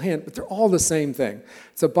dorsal hand, but they're all the same thing.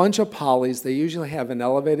 It's a bunch of polys. They usually have an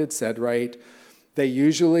elevated sed rate. They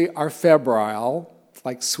usually are febrile,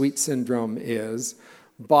 like Sweet syndrome is,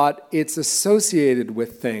 but it's associated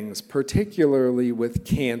with things, particularly with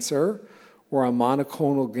cancer or a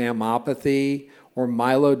monoclonal gammopathy or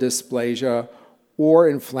myelodysplasia or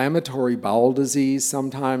inflammatory bowel disease,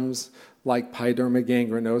 sometimes like pyoderma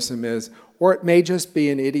gangrenosum is, or it may just be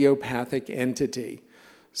an idiopathic entity.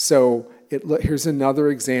 So here's another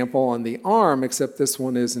example on the arm, except this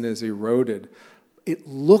one isn't as eroded. It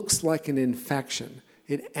looks like an infection.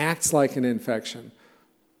 It acts like an infection.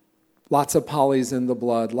 Lots of polys in the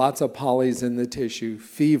blood, lots of polys in the tissue,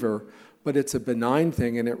 fever, but it's a benign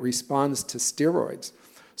thing and it responds to steroids.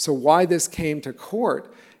 So why this came to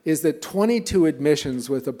court is that 22 admissions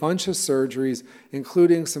with a bunch of surgeries,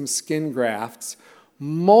 including some skin grafts,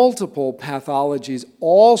 multiple pathologies,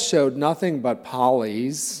 all showed nothing but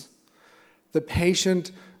polys. The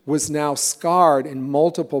patient was now scarred in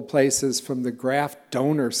multiple places from the graft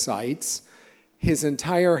donor sites. His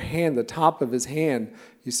entire hand, the top of his hand,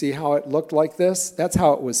 you see how it looked like this? That's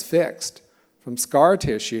how it was fixed, from scar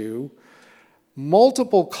tissue.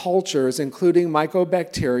 Multiple cultures, including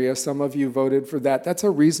mycobacteria, some of you voted for that. That's a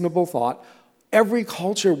reasonable thought. Every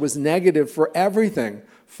culture was negative for everything,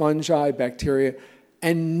 fungi, bacteria,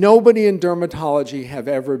 and nobody in dermatology have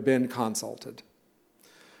ever been consulted.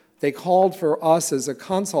 They called for us as a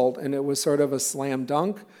consult, and it was sort of a slam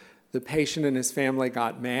dunk. The patient and his family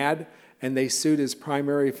got mad, and they sued his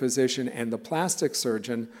primary physician and the plastic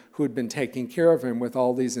surgeon who had been taking care of him with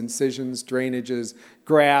all these incisions, drainages,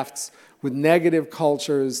 grafts, with negative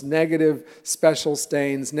cultures, negative special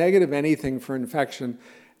stains, negative anything for infection,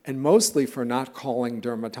 and mostly for not calling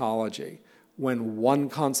dermatology when one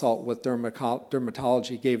consult with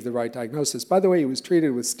dermatology gave the right diagnosis. By the way, he was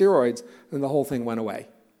treated with steroids, and the whole thing went away.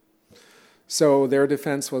 So their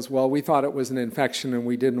defense was, well, we thought it was an infection and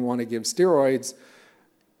we didn't want to give steroids.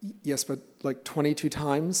 Yes, but like 22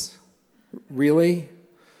 times? Really?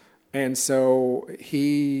 And so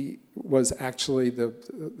he was actually,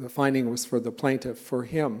 the finding was for the plaintiff, for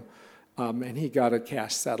him, and he got a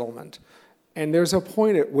cash settlement. And there's a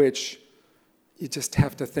point at which you just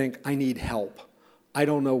have to think, I need help. I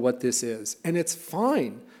don't know what this is. And it's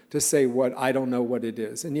fine to say I don't know what it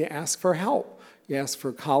is. And you ask for help. You ask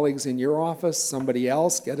for colleagues in your office, somebody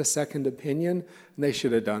else, get a second opinion, and they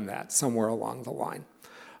should have done that somewhere along the line.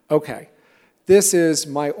 Okay, this is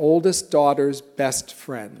my oldest daughter's best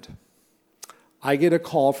friend. I get a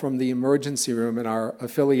call from the emergency room in our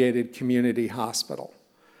affiliated community hospital,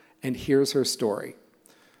 and here's her story.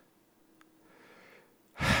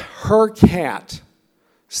 Her cat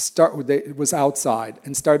was outside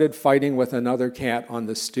and started fighting with another cat on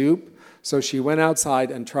the stoop, so she went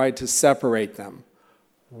outside and tried to separate them.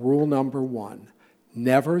 Rule number 1,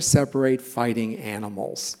 never separate fighting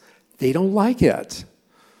animals. They don't like it.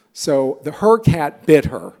 So her cat bit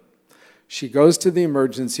her. She goes to the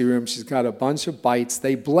emergency room. She's got a bunch of bites.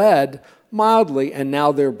 They bled mildly, and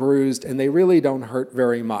now they're bruised, and they really don't hurt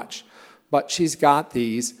very much. But she's got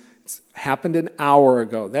these. It's happened an hour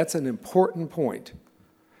ago. That's an important point.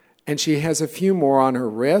 And she has a few more on her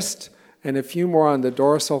wrist and a few more on the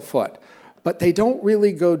dorsal foot. But they don't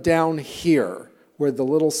really go down here where the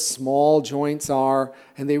little small joints are,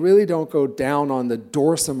 and they really don't go down on the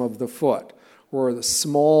dorsum of the foot, where the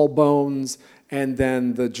small bones and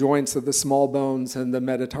then the joints of the small bones and the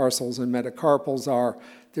metatarsals and metacarpals are.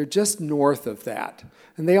 They're just north of that.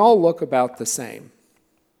 And they all look about the same.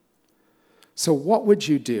 So what would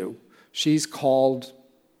you do? You're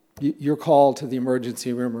called to the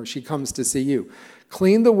emergency room, or she comes to see you.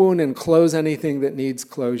 Clean the wound and close anything that needs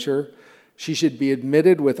closure. She should be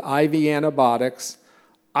admitted with IV antibiotics,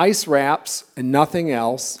 ice wraps and nothing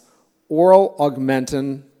else, oral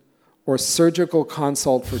augmentin, or surgical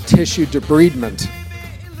consult for tissue debridement.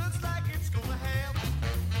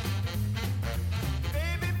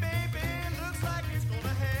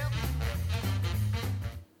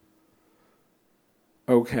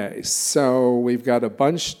 Okay, so we've got a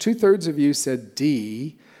bunch, 2/3 of you said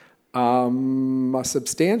D. A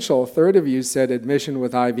substantial third of you said admission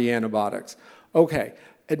with IV antibiotics. Okay,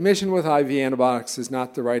 admission with IV antibiotics is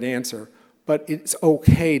not the right answer, but it's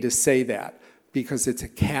okay to say that because it's a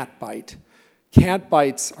cat bite. Cat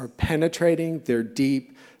bites are penetrating, they're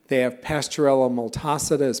deep, they have Pasteurella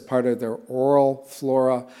multacida as part of their oral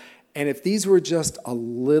flora, and if these were just a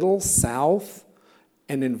little south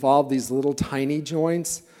and involved these little tiny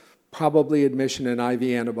joints, probably admission and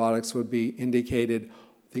IV antibiotics would be indicated.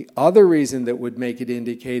 The other reason that would make it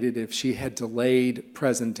indicated if she had delayed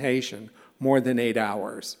presentation more than 8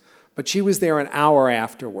 hours. But she was there an hour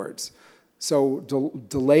afterwards. So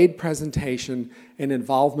delayed presentation and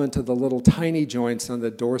involvement of the little tiny joints on the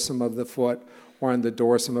dorsum of the foot or on the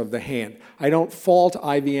dorsum of the hand. I don't fault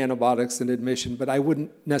IV antibiotics in admission, but I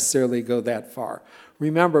wouldn't necessarily go that far.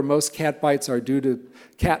 Remember, most cat bites are due to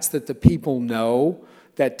cats that the people know,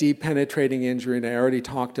 that deep penetrating injury, and I already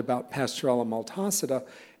talked about Pasteurella multacida,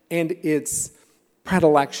 and its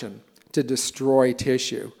predilection to destroy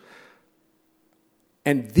tissue.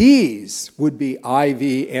 And these would be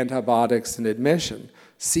IV antibiotics in admission.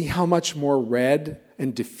 See how much more red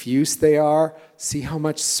and diffuse they are, see how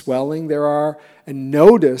much swelling there are, and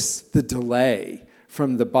notice the delay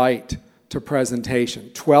from the bite to presentation.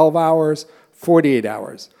 12 hours, 48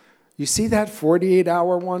 hours. You see that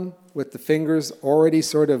 48-hour one with the fingers already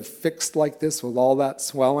sort of fixed like this with all that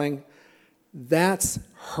swelling? That's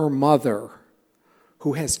her mother,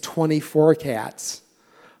 who has 24 cats.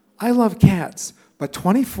 I love cats, but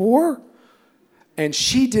 24? And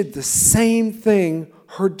she did the same thing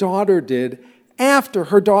her daughter did after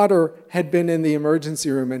her daughter had been in the emergency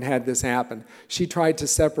room and had this happen. She tried to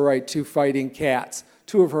separate two fighting cats,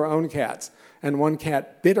 two of her own cats, and one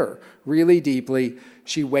cat bit her really deeply.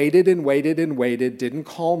 She waited and waited and waited, didn't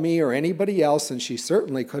call me or anybody else, and she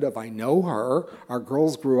certainly could have. I know her. Our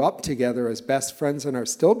girls grew up together as best friends and are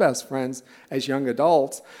still best friends as young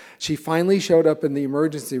adults. She finally showed up in the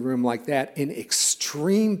emergency room like that in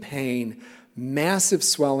extreme pain, massive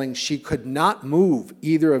swelling. She could not move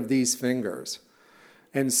either of these fingers.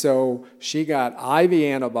 And so she got IV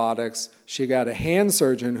antibiotics. She got a hand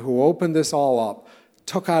surgeon who opened this all up,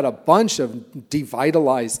 took out a bunch of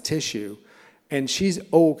devitalized tissue, and she's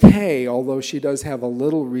okay, although she does have a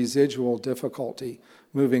little residual difficulty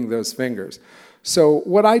moving those fingers. So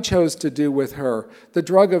what I chose to do with her, the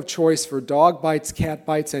drug of choice for dog bites, cat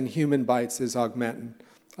bites, and human bites is Augmentin.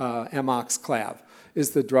 Amoxiclav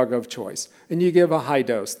is the drug of choice. And you give a high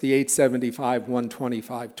dose, the 875,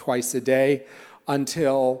 125, twice a day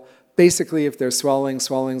until basically if there's swelling,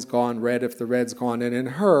 swelling's gone, red if the red's gone. And in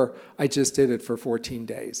her, I just did it for 14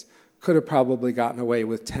 days. Could have probably gotten away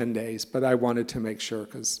with 10 days, but I wanted to make sure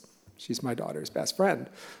because she's my daughter's best friend.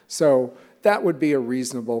 So that would be a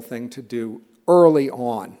reasonable thing to do early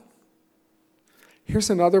on. Here's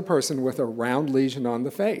another person with a round lesion on the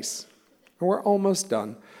face. And we're almost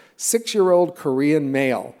done. 6-year-old Korean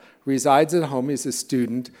male, resides at home, he's a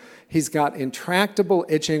student. He's got intractable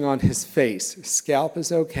itching on his face. His scalp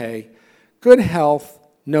is okay. Good health,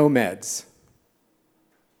 no meds.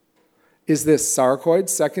 Is this sarcoid,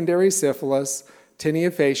 secondary syphilis,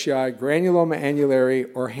 tinea faciae, granuloma annulare,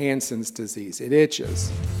 or Hansen's disease? It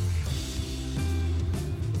itches.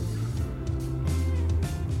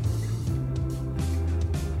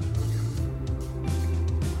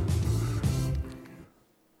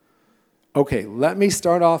 Okay, let me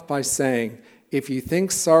start off by saying, if you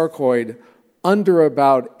think sarcoid under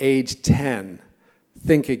about age 10,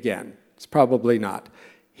 think again. It's probably not.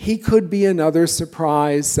 He could be another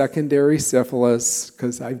surprise secondary syphilis,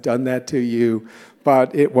 because I've done that to you,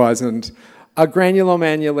 but it wasn't. A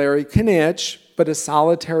granuloma annulare can itch, but a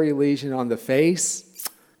solitary lesion on the face,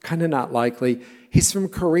 kind of not likely. He's from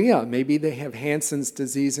Korea. Maybe they have Hansen's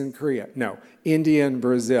disease in Korea. No, India and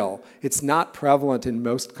Brazil. It's not prevalent in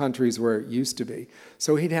most countries where it used to be.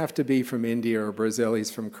 So he'd have to be from India or Brazil.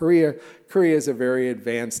 He's from Korea. Korea is a very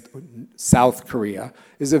advanced, South Korea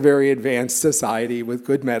is a very advanced society with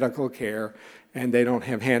good medical care, and they don't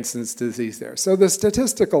have Hansen's disease there. So the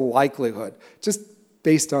statistical likelihood, just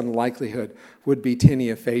based on likelihood, would be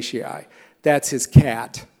tinea faciae. That's his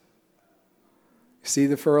cat. See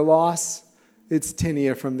the fur loss? It's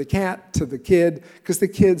tinea from the cat to the kid, because the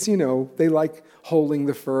kids, they like holding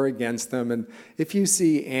the fur against them. And if you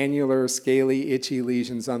see annular, scaly, itchy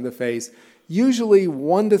lesions on the face, usually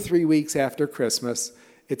 1 to 3 weeks after Christmas,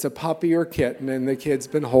 it's a puppy or kitten, and the kid's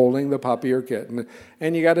been holding the puppy or kitten.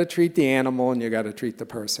 And you got to treat the animal, and you got to treat the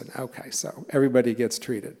person. Okay, so everybody gets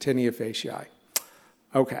treated. Tinea faciae.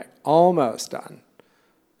 Okay, almost done.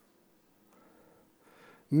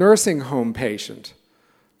 Nursing home patient.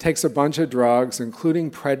 Takes a bunch of drugs, including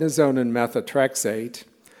prednisone and methotrexate.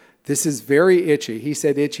 This is very itchy. He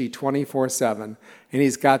said itchy 24/7. And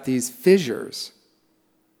he's got these fissures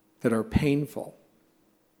that are painful.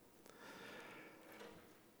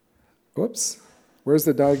 Whoops. Where's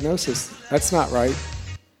the diagnosis? That's not right.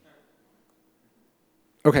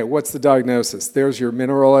 Okay, what's the diagnosis? There's your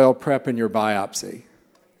mineral oil prep and your biopsy.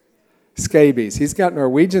 Scabies. He's got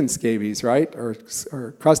Norwegian scabies, right? Or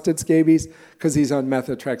crusted scabies, because he's on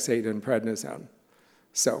methotrexate and prednisone.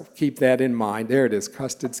 So keep that in mind. There it is,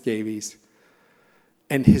 crusted scabies.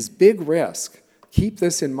 And his big risk, keep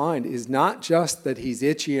this in mind, is not just that he's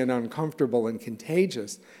itchy and uncomfortable and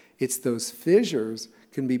contagious. It's those fissures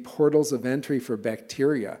can be portals of entry for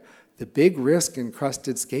bacteria. The big risk in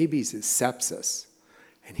crusted scabies is sepsis.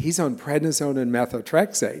 And he's on prednisone and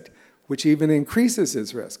methotrexate, which even increases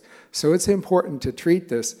his risk. So it's important to treat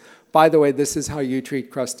this. By the way, this is how you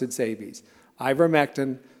treat crusted scabies.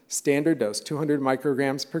 Ivermectin, standard dose, 200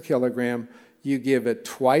 micrograms per kilogram. You give it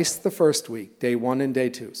twice the first week, day 1 and day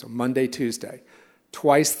 2, so Monday, Tuesday.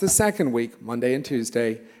 Twice the second week, Monday and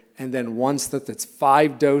Tuesday, and then once that's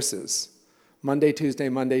 5 doses, Monday, Tuesday,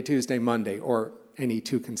 Monday, Tuesday, Monday, or any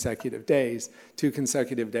 2 consecutive days,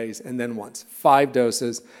 and then once. 5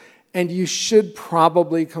 doses. And you should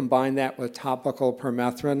probably combine that with topical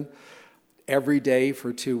permethrin every day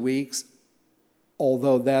for 2 weeks,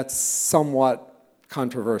 although that's somewhat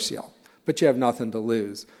controversial. But you have nothing to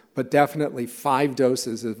lose. But definitely 5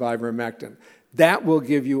 doses of ivermectin. That will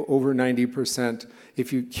give you over 90%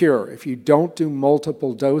 if you cure. If you don't do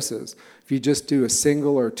multiple doses, if you just do a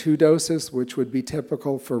single or 2 doses, which would be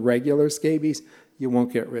typical for regular scabies, you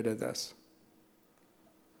won't get rid of this.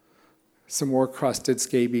 Some more crusted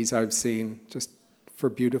scabies I've seen, just for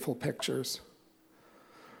beautiful pictures.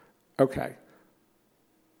 Okay.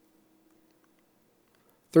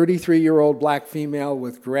 33-year-old black female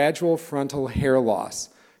with gradual frontal hair loss.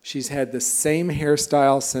 She's had the same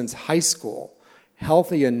hairstyle since high school,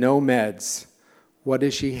 healthy and no meds. What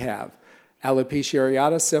does she have? Alopecia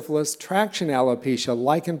areata, syphilis, traction alopecia,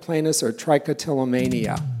 lichen planus, or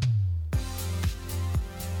trichotillomania.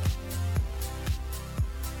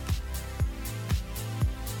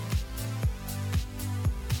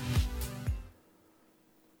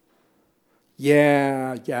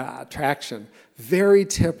 Yeah, traction. Very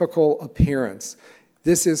typical appearance.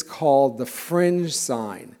 This is called the fringe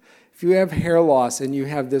sign. If you have hair loss and you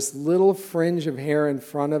have this little fringe of hair in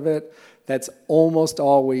front of it, that's almost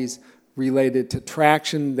always related to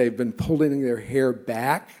traction. They've been pulling their hair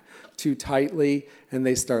back too tightly, and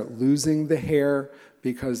they start losing the hair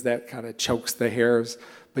because that kind of chokes the hairs,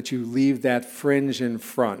 but you leave that fringe in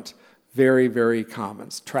front. Very, very common.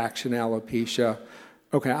 It's traction alopecia.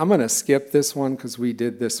 Okay, I'm going to skip this one because we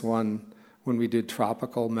did this one when we did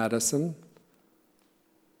tropical medicine.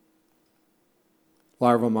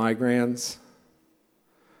 Larval migraines.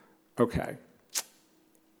 Okay.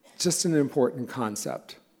 Just an important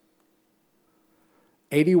concept.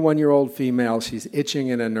 81-year-old female, she's itching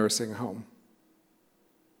in a nursing home.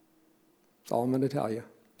 That's all I'm going to tell you.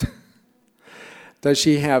 Does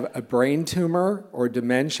she have a brain tumor or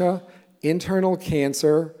dementia, internal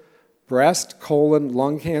cancer, breast, colon,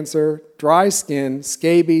 lung cancer, dry skin,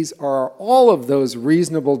 scabies, or are all of those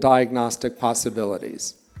reasonable diagnostic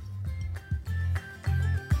possibilities?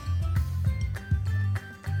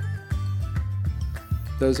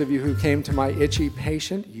 Those of you who came to my itchy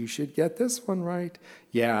patient, you should get this one right.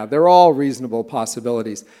 Yeah, they're all reasonable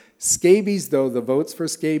possibilities. Scabies, though, the votes for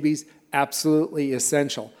scabies, absolutely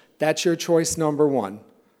essential. That's your choice number 1,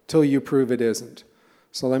 till you prove it isn't.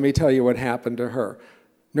 So let me tell you what happened to her.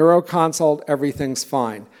 Neuroconsult, everything's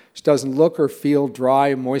fine. She doesn't look or feel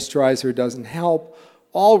dry, moisturizer doesn't help.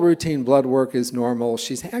 All routine blood work is normal.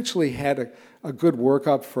 She's actually had a good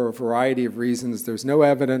workup for a variety of reasons. There's no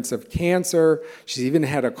evidence of cancer. She's even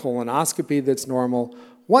had a colonoscopy that's normal.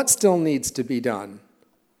 What still needs to be done?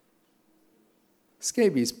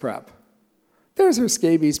 Scabies prep. There's her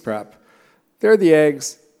scabies prep. There are the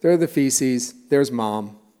eggs. There are the feces. There's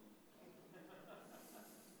mom.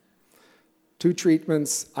 2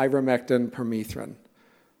 treatments, ivermectin, permethrin.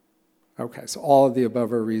 Okay, so all of the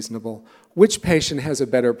above are reasonable. Which patient has a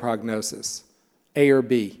better prognosis? A or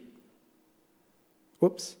B?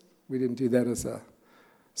 Whoops, we didn't do that as a...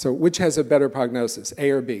 So which has a better prognosis,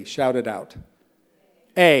 A or B? Shout it out.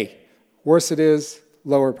 A. Worse it is,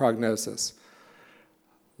 lower prognosis.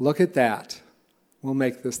 Look at that. We'll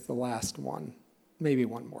make this the last one. Maybe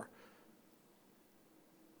one more.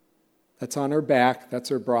 That's on her back. That's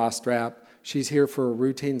her bra strap. She's here for a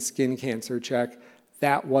routine skin cancer check.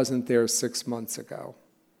 That wasn't there 6 months ago.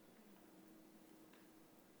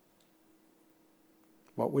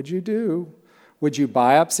 What would you do? Would you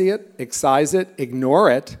biopsy it, excise it, ignore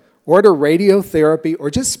it, order radiotherapy, or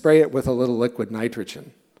just spray it with a little liquid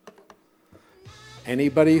nitrogen?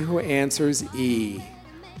 Anybody who answers E,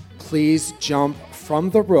 please jump from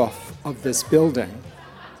the roof of this building.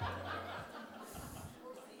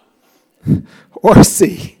 Or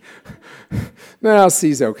C. No,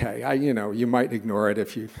 C's okay. You might ignore it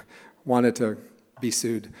if you wanted to be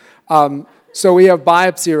sued. So we have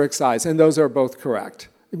biopsy or excise, and those are both correct.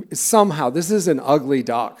 Somehow, this is an ugly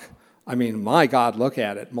duck. I mean, my God, look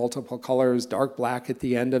at it. Multiple colors, dark black at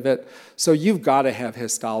the end of it. So you've got to have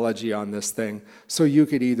histology on this thing, so you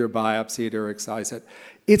could either biopsy it or excise it.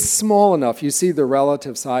 It's small enough. You see the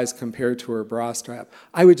relative size compared to her bra strap.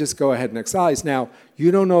 I would just go ahead and excise. Now,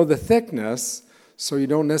 you don't know the thickness, so you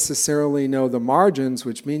don't necessarily know the margins,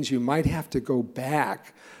 which means you might have to go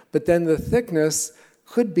back. But then the thickness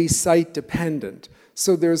could be site dependent.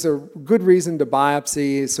 So there's a good reason to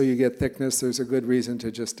biopsy, so you get thickness. There's a good reason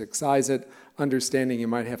to just excise it, understanding you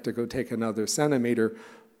might have to go take another centimeter.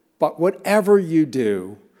 But whatever you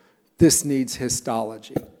do, this needs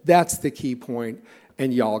histology. That's the key point,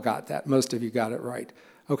 and y'all got that. Most of you got it right.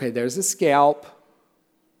 Okay, there's a scalp.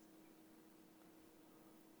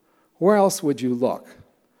 Where else would you look?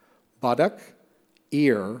 Buttock,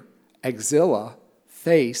 ear, axilla,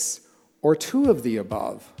 face, or two of the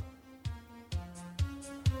above?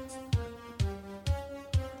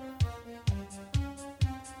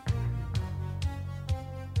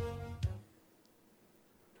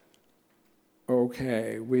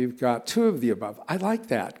 Okay, we've got two of the above. I like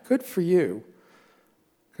that. Good for you.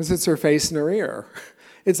 Because it's her face and her ear.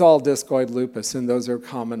 It's all discoid lupus, and those are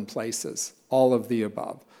common places. All of the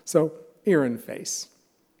above. So, ear and face.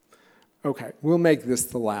 Okay, we'll make this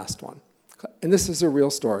the last one. And this is a real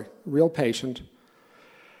story, real patient.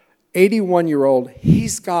 81-year-old,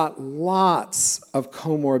 he's got lots of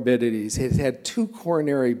comorbidities. He's had 2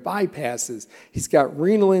 coronary bypasses. He's got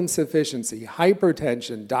renal insufficiency,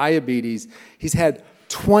 hypertension, diabetes. He's had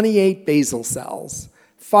 28 basal cells,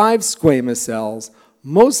 5 squamous cells,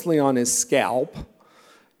 mostly on his scalp.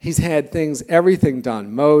 He's had everything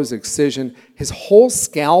done, Mohs, excision. His whole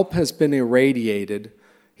scalp has been irradiated.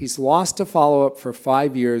 He's lost to follow-up for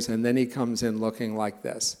 5 years, and then he comes in looking like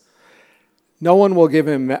this. No one will give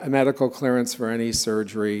him medical clearance for any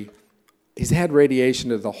surgery. He's had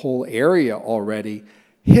radiation to the whole area already.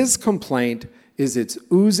 His complaint is it's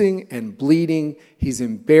oozing and bleeding. He's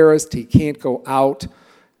embarrassed. He can't go out.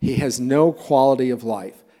 He has no quality of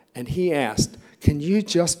life. And he asked, can you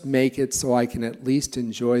just make it so I can at least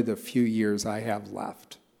enjoy the few years I have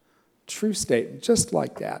left? True statement, just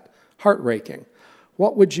like that. Heart-raking.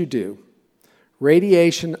 What would you do?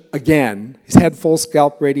 Radiation, again, he's had full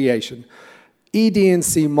scalp radiation.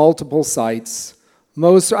 ED&C, multiple sites.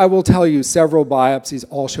 Most, I will tell you, several biopsies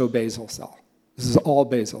all show basal cell. This is all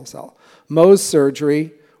basal cell. Mohs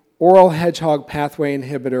surgery, oral hedgehog pathway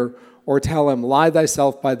inhibitor, or tell him, lie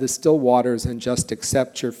thyself by the still waters and just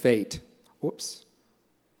accept your fate. Whoops.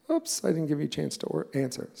 Oops, I didn't give you a chance to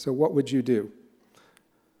answer. So what would you do?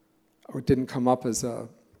 Or it didn't come up as a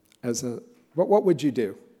what would you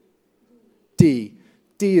do? D.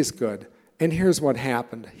 D is good. And here's what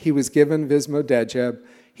happened. He was given Vismodegib.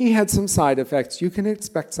 He had some side effects. You can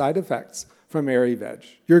expect side effects from Ari-Veg.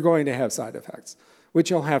 You're going to have side effects, which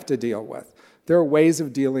you'll have to deal with. There are ways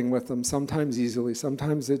of dealing with them, sometimes easily,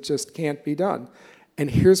 sometimes it just can't be done. And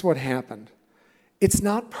here's what happened. It's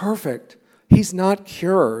not perfect. He's not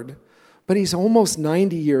cured, but he's almost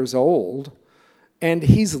 90 years old, and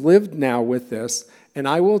he's lived now with this. And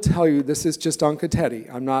I will tell you, this is just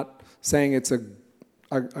Oncotetti. I'm not saying it's a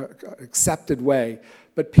accepted way,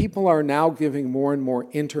 but people are now giving more and more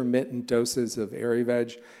intermittent doses of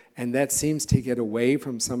Ari-Veg, and that seems to get away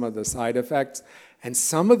from some of the side effects. And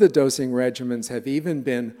some of the dosing regimens have even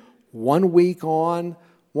been 1 week on,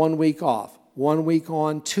 1 week off, 1 week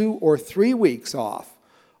on, 2 or 3 weeks off,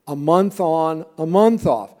 a month on, a month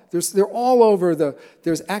off. They're all over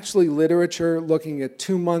there's actually literature looking at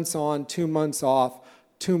 2 months on, 2 months off,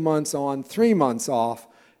 2 months on, 3 months off,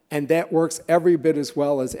 and that works every bit as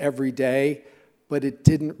well as every day, but it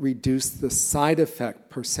didn't reduce the side effect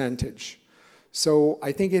percentage. So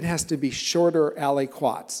I think it has to be shorter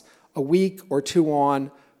aliquots, a week or 2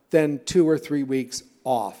 on, then 2 or 3 weeks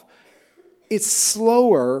off. It's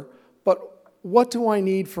slower, but what do I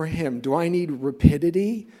need for him? Do I need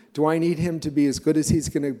rapidity? Do I need him to be as good as he's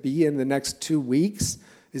going to be in the next 2 weeks?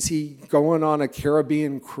 Is he going on a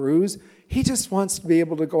Caribbean cruise? He just wants to be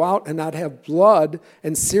able to go out and not have blood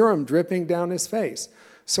and serum dripping down his face.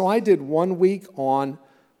 So I did 1 week on,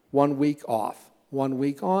 1 week off, 1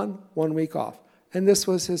 week on, 1 week off. And this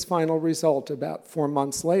was his final result about 4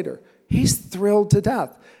 months later. He's thrilled to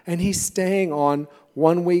death. And he's staying on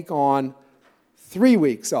 1 week on, 3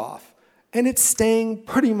 weeks off. And it's staying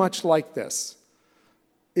pretty much like this.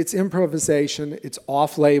 it's improvisation, it's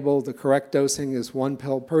off-label, the correct dosing is 1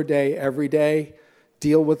 pill per day, every day,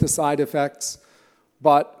 deal with the side effects.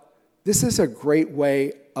 But this is a great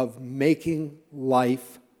way of making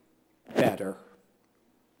life better.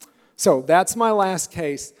 So that's my last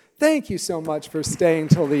case. Thank you so much for staying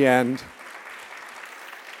till the end.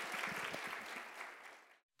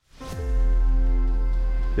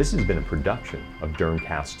 This has been a production of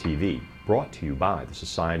Dermcast TV, brought to you by the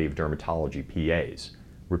Society of Dermatology PAs,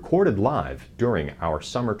 recorded live during our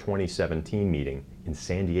Summer 2017 meeting in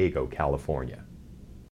San Diego, California.